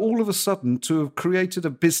so all of a sudden, to have created a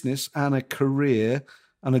business and a career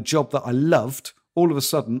and a job that I loved, all of a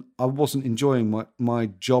sudden, I wasn't enjoying my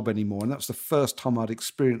job anymore. And that was the first time I'd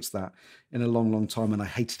experienced that in a long, long time, and I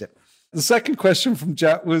hated it. The second question from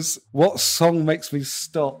Jack was, what song makes me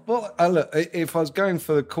stop? Well, look, if I was going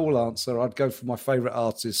for the cool answer, I'd go for my favourite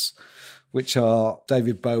artists, which are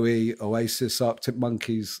David Bowie, Oasis, Arctic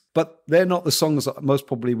Monkeys. But they're not the songs that most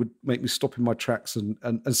probably would make me stop in my tracks and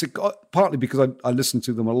sing, partly because I listen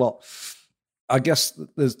to them a lot. I guess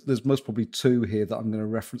there's most probably two here that I'm going to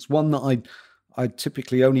reference. One that I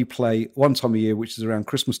typically only play one time a year, which is around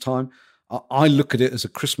Christmas time. I look at it as a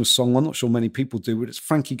Christmas song. I'm not sure many people do, but it's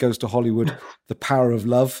Frankie Goes to Hollywood, The Power of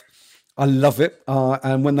Love. I love it.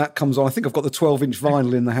 And when that comes on, I think I've got the 12-inch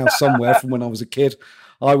vinyl in the house somewhere from when I was a kid.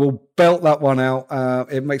 I will belt that one out.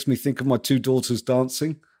 It makes me think of my two daughters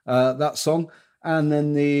dancing, that song. And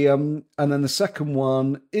then the second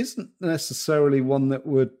one isn't necessarily one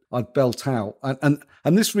that I'd belt out.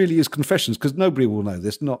 And this really is Confessions, because nobody will know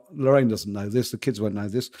this. Not Lorraine doesn't know this. The kids won't know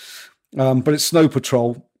this. But it's Snow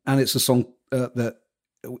Patrol, and it's a song that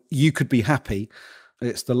You Could Be Happy.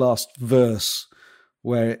 It's the last verse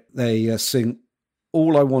where they sing,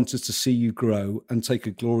 all I want is to see you grow and take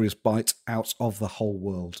a glorious bite out of the whole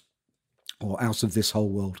world, or out of this whole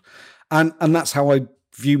world. And that's how I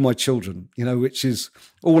view my children, which is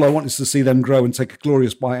all I want is to see them grow and take a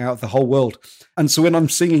glorious bite out of the whole world. And so when I'm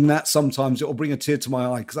singing that, sometimes it will bring a tear to my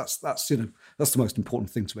eye, because that's the most important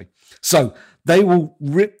thing to me. So they will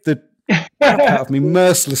rip the crap out of me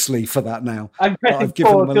mercilessly for that now. I'm pressing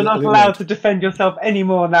pause. You're not allowed to defend yourself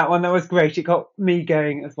anymore on that one. That was great. It got me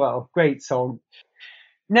going as well. Great song.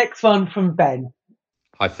 Next one from Ben.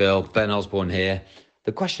 Hi, Phil. Ben Osborne here.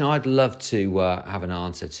 The question I'd love to have an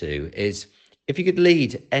answer to is, if you could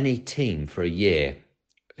lead any team for a year,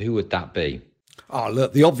 who would that be? Oh,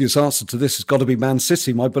 look, the obvious answer to this has got to be Man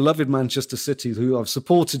City, my beloved Manchester City, who I've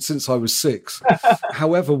supported since I was 6.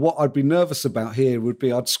 However, what I'd be nervous about here would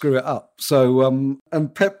be I'd screw it up. So,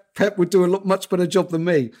 and Pep would do a much better job than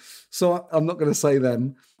me. So I'm not going to say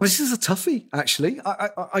them. Well, this is a toughie, actually.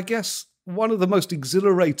 I guess one of the most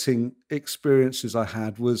exhilarating experiences I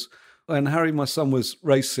had was when Harry, my son, was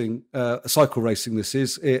racing, cycle racing, this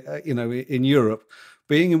is, in Europe.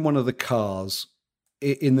 Being in one of the cars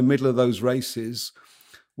in the middle of those races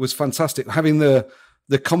was fantastic. Having the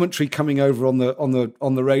commentary coming over on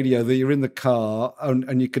the radio, that you're in the car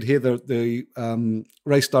and you could hear the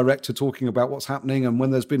race director talking about what's happening and when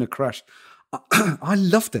there's been a crash. I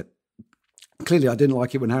loved it. Clearly, I didn't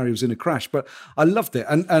like it when Harry was in a crash, but I loved it.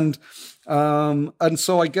 And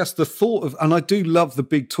so I guess the thought of, and I do love the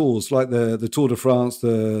big tours like the Tour de France,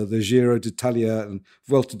 the Giro d'Italia and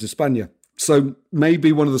Vuelta de España. So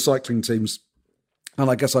maybe one of the cycling teams. And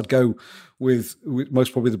I guess I'd go with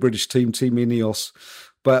most probably the British team, Team Ineos.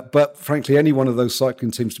 But frankly, any one of those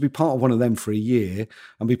cycling teams, to be part of one of them for a year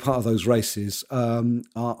and be part of those races,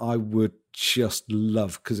 I would just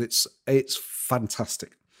love, because it's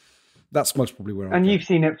fantastic. That's most probably where And you've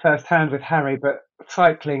seen it firsthand with Harry, but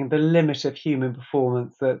cycling, the limit of human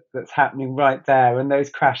performance that's happening right there, and those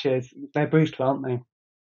crashes, they're brutal, aren't they?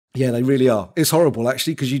 Yeah, they really are. It's horrible,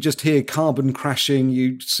 actually, because you just hear carbon crashing,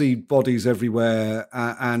 you see bodies everywhere,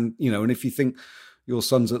 and if you think your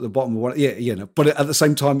son's at the bottom of one, but at the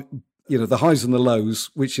same time, the highs and the lows,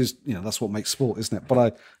 which is, that's what makes sport, isn't it?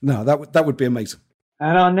 But that would be amazing.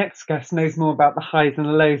 And our next guest knows more about the highs and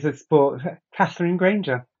the lows of sport, Catherine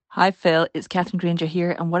Granger. Hi, Phil. It's Catherine Granger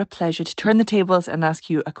here, and what a pleasure to turn the tables and ask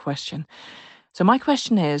you a question. So my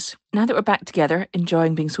question is, now that we're back together,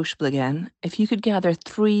 enjoying being sociable again, if you could gather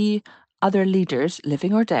 3 other leaders,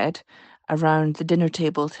 living or dead, around the dinner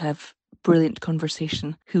table to have brilliant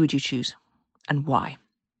conversation, who would you choose and why?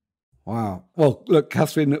 Wow. Well, look,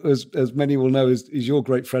 Catherine, as many will know, is your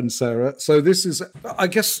great friend, Sarah. So this is, I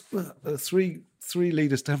guess, three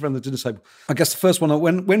leaders to have around the dinner table. I guess the first one,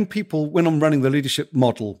 when I'm running the leadership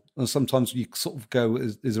model, and sometimes you sort of go,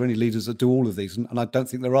 is there any leaders that do all of these? And I don't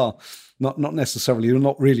think there are, not necessarily, or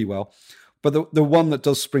not really well. But the one that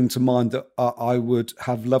does spring to mind that I would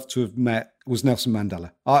have loved to have met was Nelson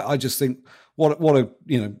Mandela. I just think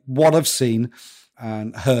what I've seen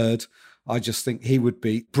and heard, I just think he would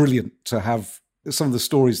be brilliant to have. Some of the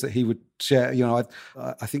stories that he would share,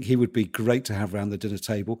 I think he would be great to have around the dinner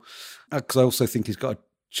table, because I also think he's got a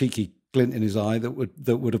cheeky glint in his eye that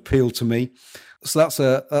would appeal to me. So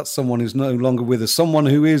that's someone who's no longer with us. Someone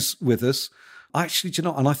who is with us, actually,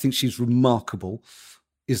 and I think she's remarkable,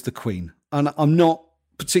 is the Queen. And I'm not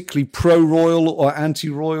particularly pro-royal or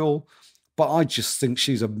anti-royal, but I just think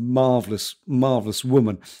she's a marvellous, marvellous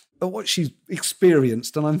woman. What she's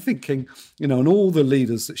experienced, and I'm thinking, and all the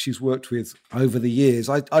leaders that she's worked with over the years,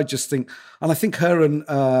 I just think, and I think her and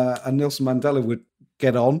Nelson Mandela would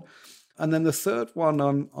get on. And then the third one,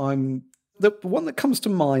 the one that comes to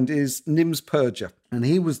mind is Nims Purja, and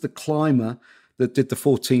he was the climber that did the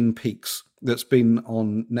 14 Peaks. That's been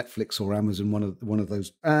on Netflix or Amazon, one of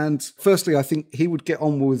those. And firstly, I think he would get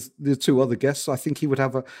on with the 2 other guests. I think he would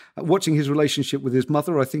have watching his relationship with his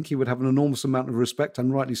mother, I think he would have an enormous amount of respect,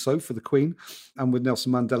 and rightly so, for the Queen and with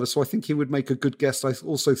Nelson Mandela. So I think he would make a good guest. I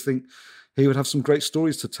also think he would have some great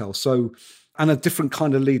stories to tell. So, and a different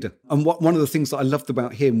kind of leader. And one of the things that I loved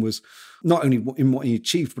about him was not only in what he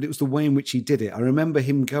achieved, but it was the way in which he did it. I remember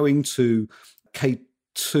him going to K2.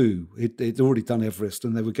 He'd already done Everest,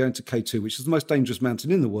 and they were going to K2, which is the most dangerous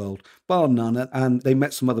mountain in the world, bar none. And they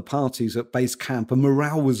met some other parties at base camp, and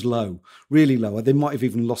morale was low, really low. They might have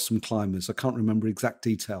even lost some climbers. I can't remember exact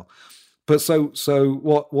detail. But so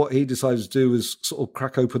what he decided to do was sort of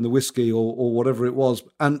crack open the whiskey or whatever it was,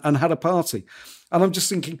 and had a party. And I'm just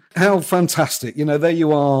thinking, how fantastic. There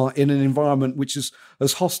you are in an environment which is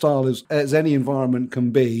as hostile as any environment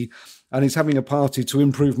can be, and he's having a party to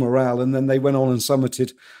improve morale, and then they went on and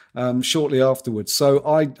summited shortly afterwards. So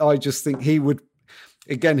I just think he would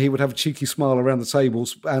have a cheeky smile around the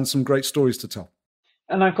tables and some great stories to tell.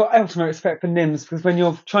 And I've got ultimate respect for Nims, because when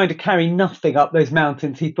you're trying to carry nothing up those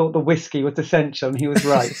mountains, he thought the whiskey was essential, and he was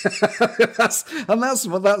right.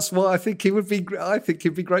 that's why I think he would be. I think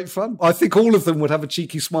he'd be great fun. I think all of them would have a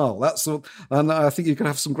cheeky smile. And I think you could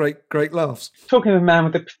have some great laughs. Talking of a man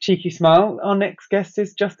with a cheeky smile, our next guest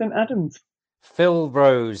is Justin Adams. Phil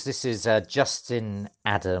Rose, this is Justin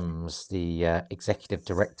Adams, the Executive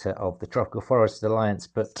Director of the Tropical Forest Alliance,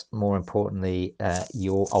 but more importantly,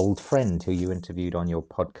 your old friend who you interviewed on your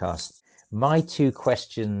podcast. My 2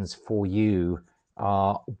 questions for you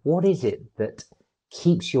are, what is it that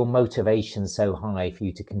keeps your motivation so high for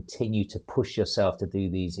you to continue to push yourself to do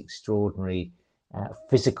these extraordinary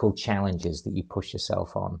physical challenges that you push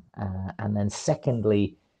yourself on? And then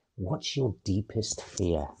secondly, what's your deepest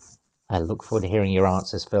fear? I look forward to hearing your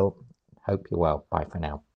answers, Phil. Hope you're well. Bye for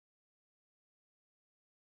now.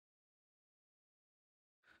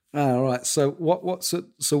 All right. So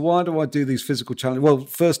so why do I do these physical challenges? Well,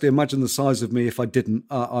 firstly, imagine the size of me if I didn't.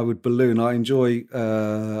 I would balloon. I enjoy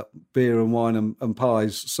beer and wine and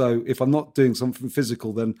pies. So if I'm not doing something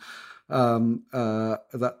physical, then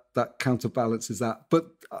that counterbalances that. But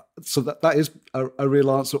so that is a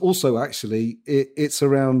real answer. Also, actually, it's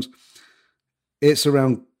around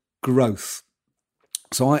growth.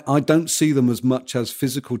 So I don't see them as much as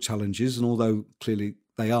physical challenges, and although clearly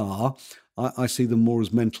they are, I see them more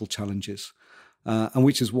as mental challenges, and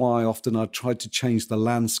which is why often I try to change the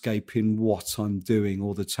landscape in what I'm doing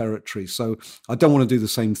or the territory. So I don't want to do the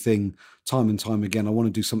same thing time and time again. I want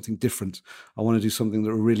to do something different. I want to do something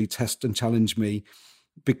that will really test and challenge me,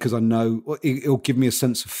 because I know it'll give me a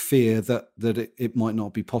sense of fear that it might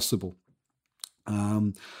not be possible.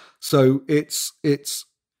 So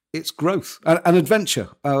it's growth and adventure,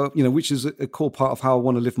 which is a core part of how I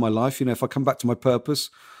want to live my life. If I come back to my purpose,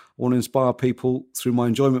 I want to inspire people through my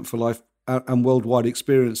enjoyment for life and worldwide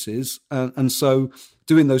experiences. And so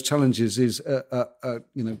doing those challenges is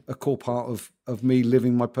a core part of me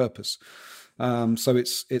living my purpose. So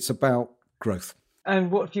it's about growth.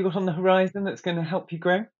 And what have you got on the horizon that's going to help you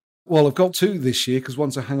grow? Well, I've got 2 this year because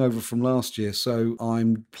one's a hangover from last year. So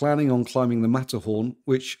I'm planning on climbing the Matterhorn,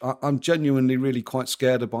 which I'm genuinely really quite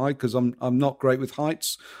scared by because I'm not great with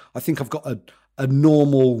heights. I think I've got a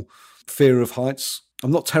normal fear of heights.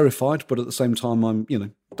 I'm not terrified, but at the same time, I'm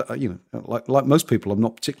like most people, I'm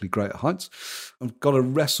not particularly great at heights. I've got to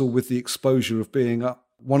wrestle with the exposure of being up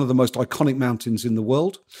one of the most iconic mountains in the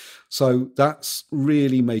world. So that's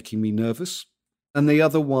really making me nervous. And the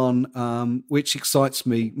other one, which excites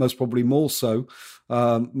me most probably more so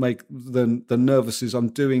than nervous, is I'm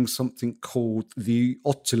doing something called the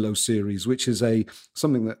Ottilo series, which is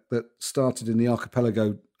something that started in the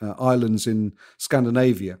archipelago islands in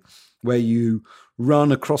Scandinavia, where you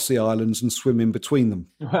run across the islands and swim in between them.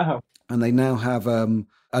 Wow. And they now have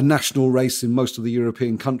a national race in most of the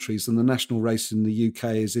European countries, and the national race in the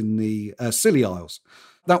UK is in the Scilly Isles.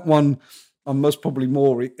 That one I'm most probably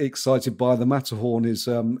more excited by. The Matterhorn is,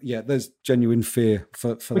 there's genuine fear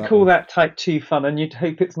for that. We call that type 2 fun, and you'd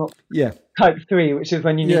hope it's not type 3, which is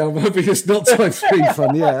when you need... Yeah, I'm hoping it's not type 3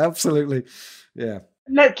 fun. Yeah, absolutely. Yeah.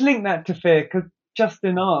 Let's link that to fear, because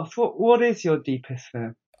Justin asked, what is your deepest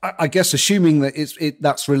fear? I guess assuming that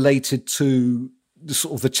that's related to the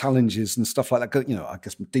sort of the challenges and stuff like that. I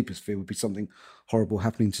guess my deepest fear would be something horrible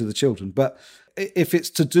happening to the children. But if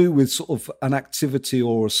it's to do with sort of an activity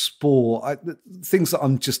or a sport, things that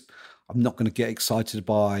I'm not going to get excited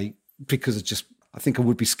by because I think I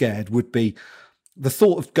would be scared, would be the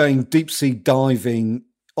thought of going deep sea diving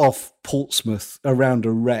off Portsmouth around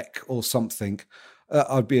a wreck or something.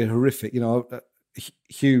 I'd be horrific.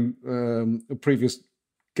 Hugh, a previous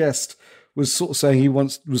guest, was sort of saying he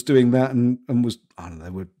once was doing that and was, I don't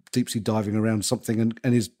know, deep sea diving around something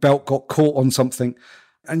and his belt got caught on something.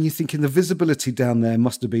 And you're thinking the visibility down there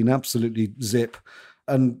must have been absolutely zip.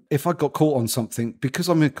 And if I got caught on something, because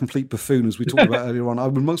I'm a complete buffoon, as we talked about earlier on, I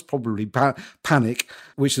would most probably panic,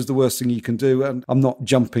 which is the worst thing you can do. And I'm not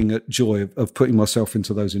jumping at joy of putting myself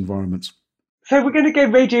into those environments. So we're going to go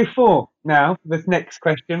Radio 4 now, this next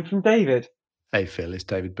question from David. Hey, Phil, it's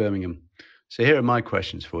David Birmingham. So here are my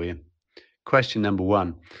questions for you. Question number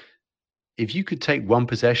 1. If you could take one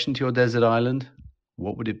possession to your desert island,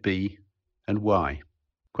 what would it be and why?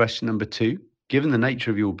 Question number 2. Given the nature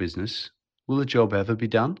of your business, will the job ever be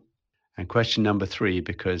done? And question number 3,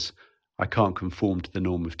 because I can't conform to the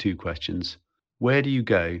norm of 2 questions, where do you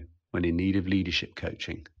go when in need of leadership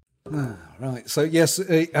coaching? Right. So, yes,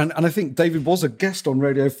 and I think David was a guest on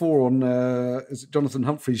Radio 4 on is it Jonathan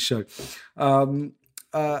Humphrey's show. So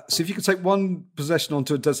if you could take one possession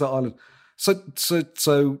onto a desert island.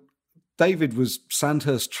 So David was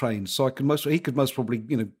Sandhurst trained, so he could most probably,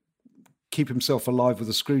 keep himself alive with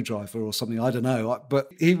a screwdriver or something. I don't know, but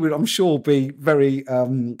he would, I'm sure, be very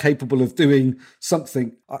capable of doing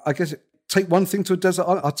something. I guess take one thing to a desert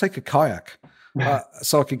island. I'd take a kayak.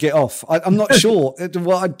 So I could get off. I'm not sure.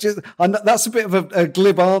 That's a bit of a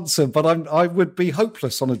glib answer, but I would be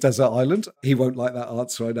hopeless on a desert island. He won't like that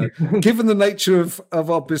answer, I know. Given the nature of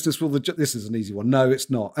our business, this is an easy one. No, it's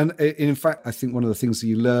not. And in fact, I think one of the things that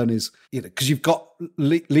you learn is, because you've got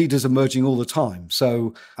leaders emerging all the time.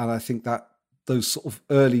 So, and I think that those sort of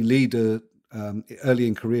early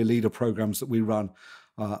in career leader programs that we run,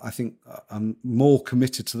 I think I'm more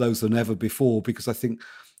committed to those than ever before, because I think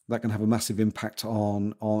that can have a massive impact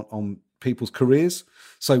on people's careers.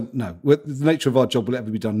 So no, the nature of our job, will it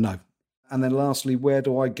ever be done? No. And then lastly, where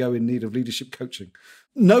do I go in need of leadership coaching?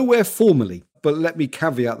 Nowhere formally, but let me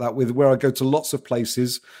caveat that with where I go to lots of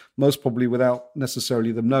places, most probably without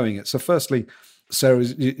necessarily them knowing it. So firstly, Sarah,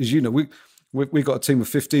 as you know, we've got a team of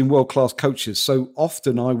 15 world-class coaches. So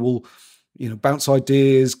often I will bounce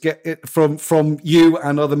ideas, get it from you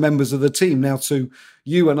and other members of the team. Now to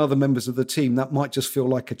you and other members of the team, that might just feel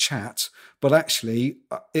like a chat, but actually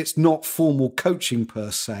it's not formal coaching per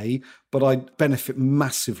se, but I benefit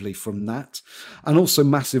massively from that. And also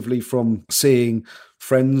massively from seeing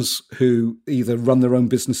friends who either run their own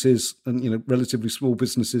businesses and, relatively small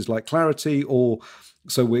businesses like Clarity, or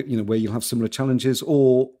so where you'll have similar challenges,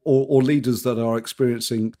 or leaders that are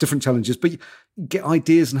experiencing different challenges, but you get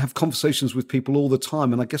ideas and have conversations with people all the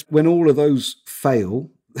time. And I guess when all of those fail,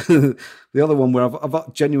 the other one where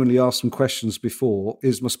I've genuinely asked some questions before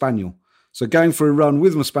is my spaniel. So going for a run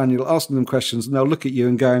with my spaniel, asking them questions, and they'll look at you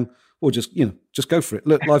and going, or just go for it.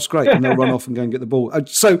 Look, life's great. And they'll run off and go and get the ball.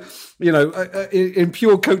 So, in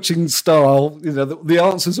pure coaching style, the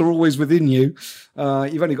answers are always within you.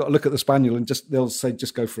 You've only got to look at the spaniel and they'll say,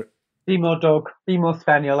 just go for it. Be more dog, be more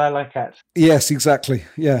spaniel. I like that. Yes, exactly.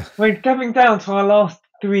 Yeah. We're coming down to our last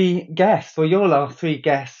three guests, or your last three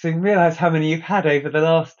guests, and realise how many you've had over the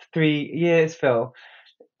last 3 years, Phil.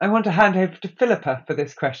 I want to hand over to Philippa for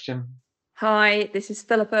this question. Hi, this is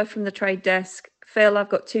Philippa from the Trade Desk. Phil, I've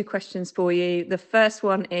got two questions for you. The first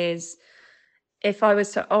one is, if I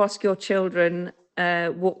was to ask your children,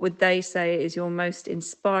 what would they say is your most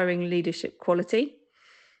inspiring leadership quality?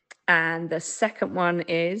 And the second one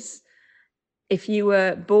is, if you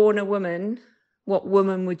were born a woman, what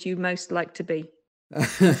woman would you most like to be?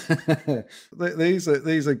 These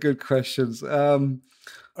are good questions.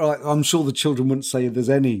 I'm sure the children wouldn't say there's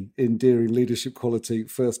any endearing leadership quality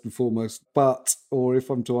first and foremost, or if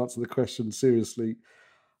I'm to answer the question seriously,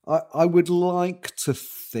 I would like to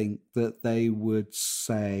think that they would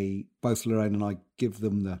say, both Lorraine and I give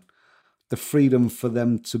them the freedom for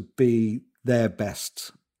them to be their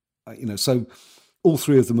best. So all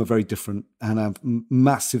three of them are very different and have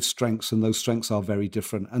massive strengths, and those strengths are very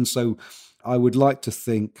different. And so I would like to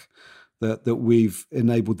think that we've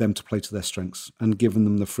enabled them to play to their strengths and given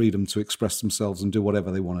them the freedom to express themselves and do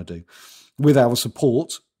whatever they want to do with our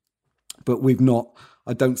support. But we've not,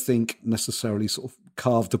 I don't think, necessarily sort of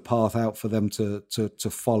carved a path out for them to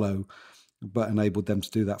follow, but enabled them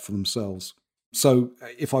to do that for themselves. So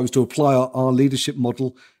if I was to apply our leadership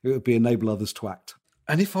model, it would be enable others to act.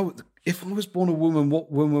 And if I was born a woman,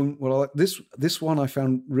 what woman would I like? This one I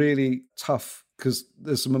found really tough, because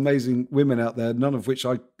there's some amazing women out there, none of which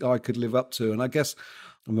I could live up to. And I guess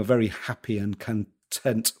I'm a very happy and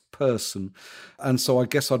content person. And so I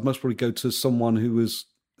guess I'd most probably go to someone who was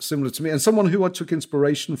similar to me, and someone who I took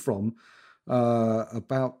inspiration from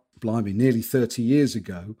about, nearly 30 years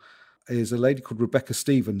ago, is a lady called Rebecca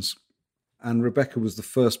Stevens. And Rebecca was the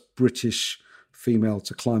first British female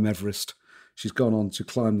to climb Everest. She's gone on to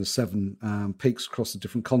climb the 7 peaks across the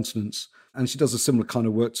different continents. And she does a similar kind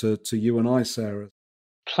of work to you and I, Sarah.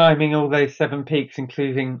 Climbing all those 7 peaks,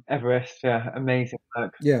 including Everest. Yeah, amazing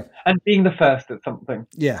work. Yeah. And being the first at something.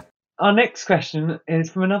 Yeah. Our next question is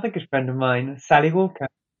from another good friend of mine, Sally Walker.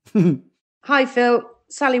 Hi, Phil.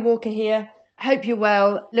 Sally Walker here. Hope you're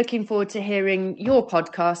well. Looking forward to hearing your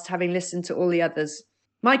podcast, having listened to all the others.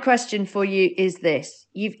 My question for you is this.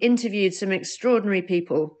 You've interviewed some extraordinary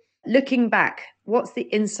people. Looking back, what's the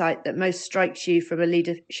insight that most strikes you from a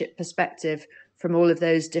leadership perspective from all of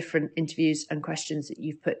those different interviews and questions that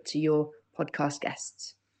you've put to your podcast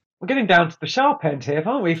guests? We're getting down to the sharp end here,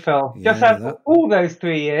 aren't we, Phil? Yeah, just after all those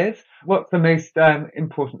 3 years, what's the most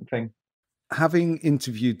important thing? Having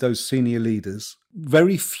interviewed those senior leaders,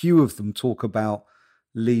 very few of them talk about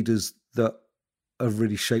leaders that have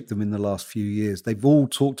really shaped them in the last few years. They've all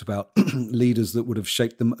talked about leaders that would have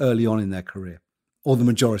shaped them early on in their career. Or the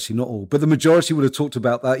majority, not all, but the majority would have talked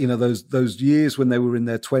about that, those years when they were in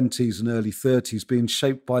their 20s and early 30s being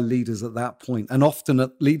shaped by leaders at that point. And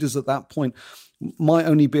often leaders at that point might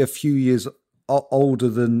only be a few years older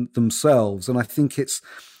than themselves. And I think it's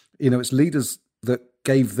leaders that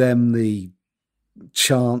gave them the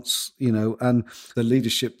chance, and the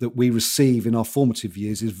leadership that we receive in our formative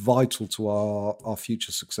years is vital to our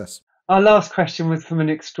future success. Our last question was from an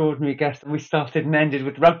extraordinary guest, and we started and ended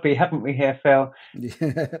with rugby, haven't we here, Phil?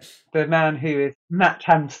 Yeah. The man who is Matt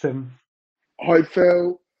Hanson. Hi,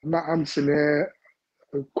 Phil. Matt Hanson here.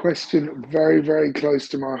 A question very, very close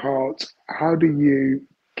to my heart. How do you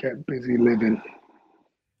get busy living?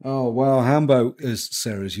 Oh, wow. Hambo, as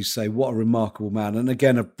Sarah, as you say, what a remarkable man. And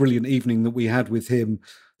again, a brilliant evening that we had with him.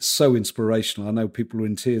 So inspirational. I know people were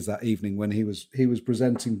in tears that evening when he was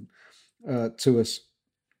presenting to us.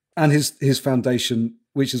 And his foundation,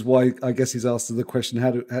 which is why I guess he's asked the question,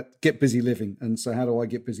 how to get busy living. And so how do I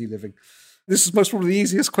get busy living? This is most probably the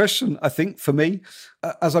easiest question, I think, for me.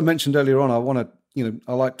 As I mentioned earlier on,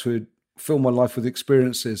 I like to fill my life with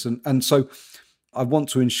experiences. And so I want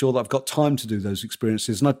to ensure that I've got time to do those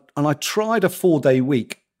experiences. And I tried a 4-day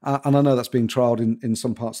week. And I know that's being trialled in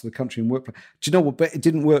some parts of the country and workplace. Do you know what? But it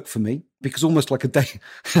didn't work for me, because almost like a day,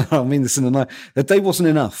 I mean this in a night, a day wasn't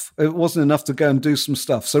enough. It wasn't enough to go and do some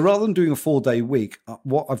stuff. So rather than doing a 4-day week,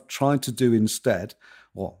 what I've tried to do instead,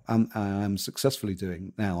 what I am successfully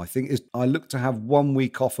doing now, I think, is I look to have 1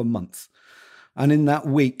 week off a month. And in that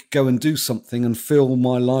week, go and do something and fill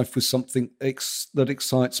my life with something that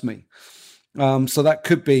excites me. So that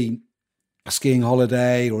could be a skiing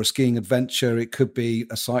holiday or a skiing adventure. It could be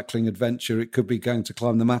a cycling adventure. It could be going to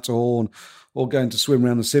climb the Matterhorn or going to swim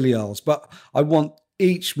around the Scilly Isles. But I want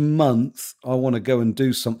each month I want to go and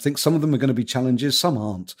do something. Some of them are going to be challenges, some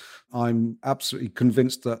aren't. I'm absolutely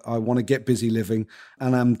convinced that I want to get busy living,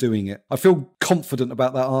 and I'm doing it. I feel confident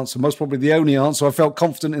about that answer. Most probably the only answer I felt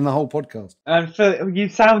confident in the whole podcast. And so you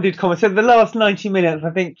sounded confident. So the last 90 minutes, I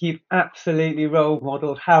think you've absolutely role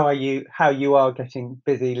modelled how you are getting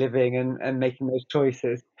busy living and making those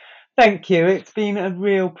choices. Thank you. It's been a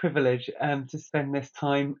real privilege to spend this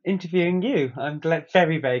time interviewing you. I'm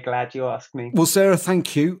very, very glad you asked me. Well, Sarah,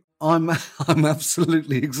 thank you. I'm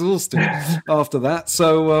absolutely exhausted after that.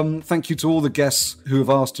 So thank you to all the guests who have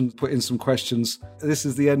asked and put in some questions. This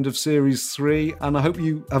is the end of Series 3, and I hope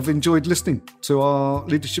you have enjoyed listening to our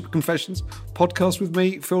Leadership Confessions podcast with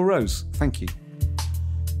me, Phil Rose. Thank you.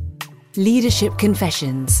 Leadership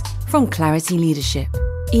Confessions from Clarity Leadership.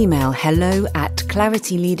 Email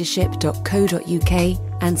hello@clarityleadership.co.uk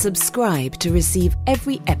and subscribe to receive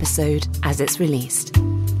every episode as it's released.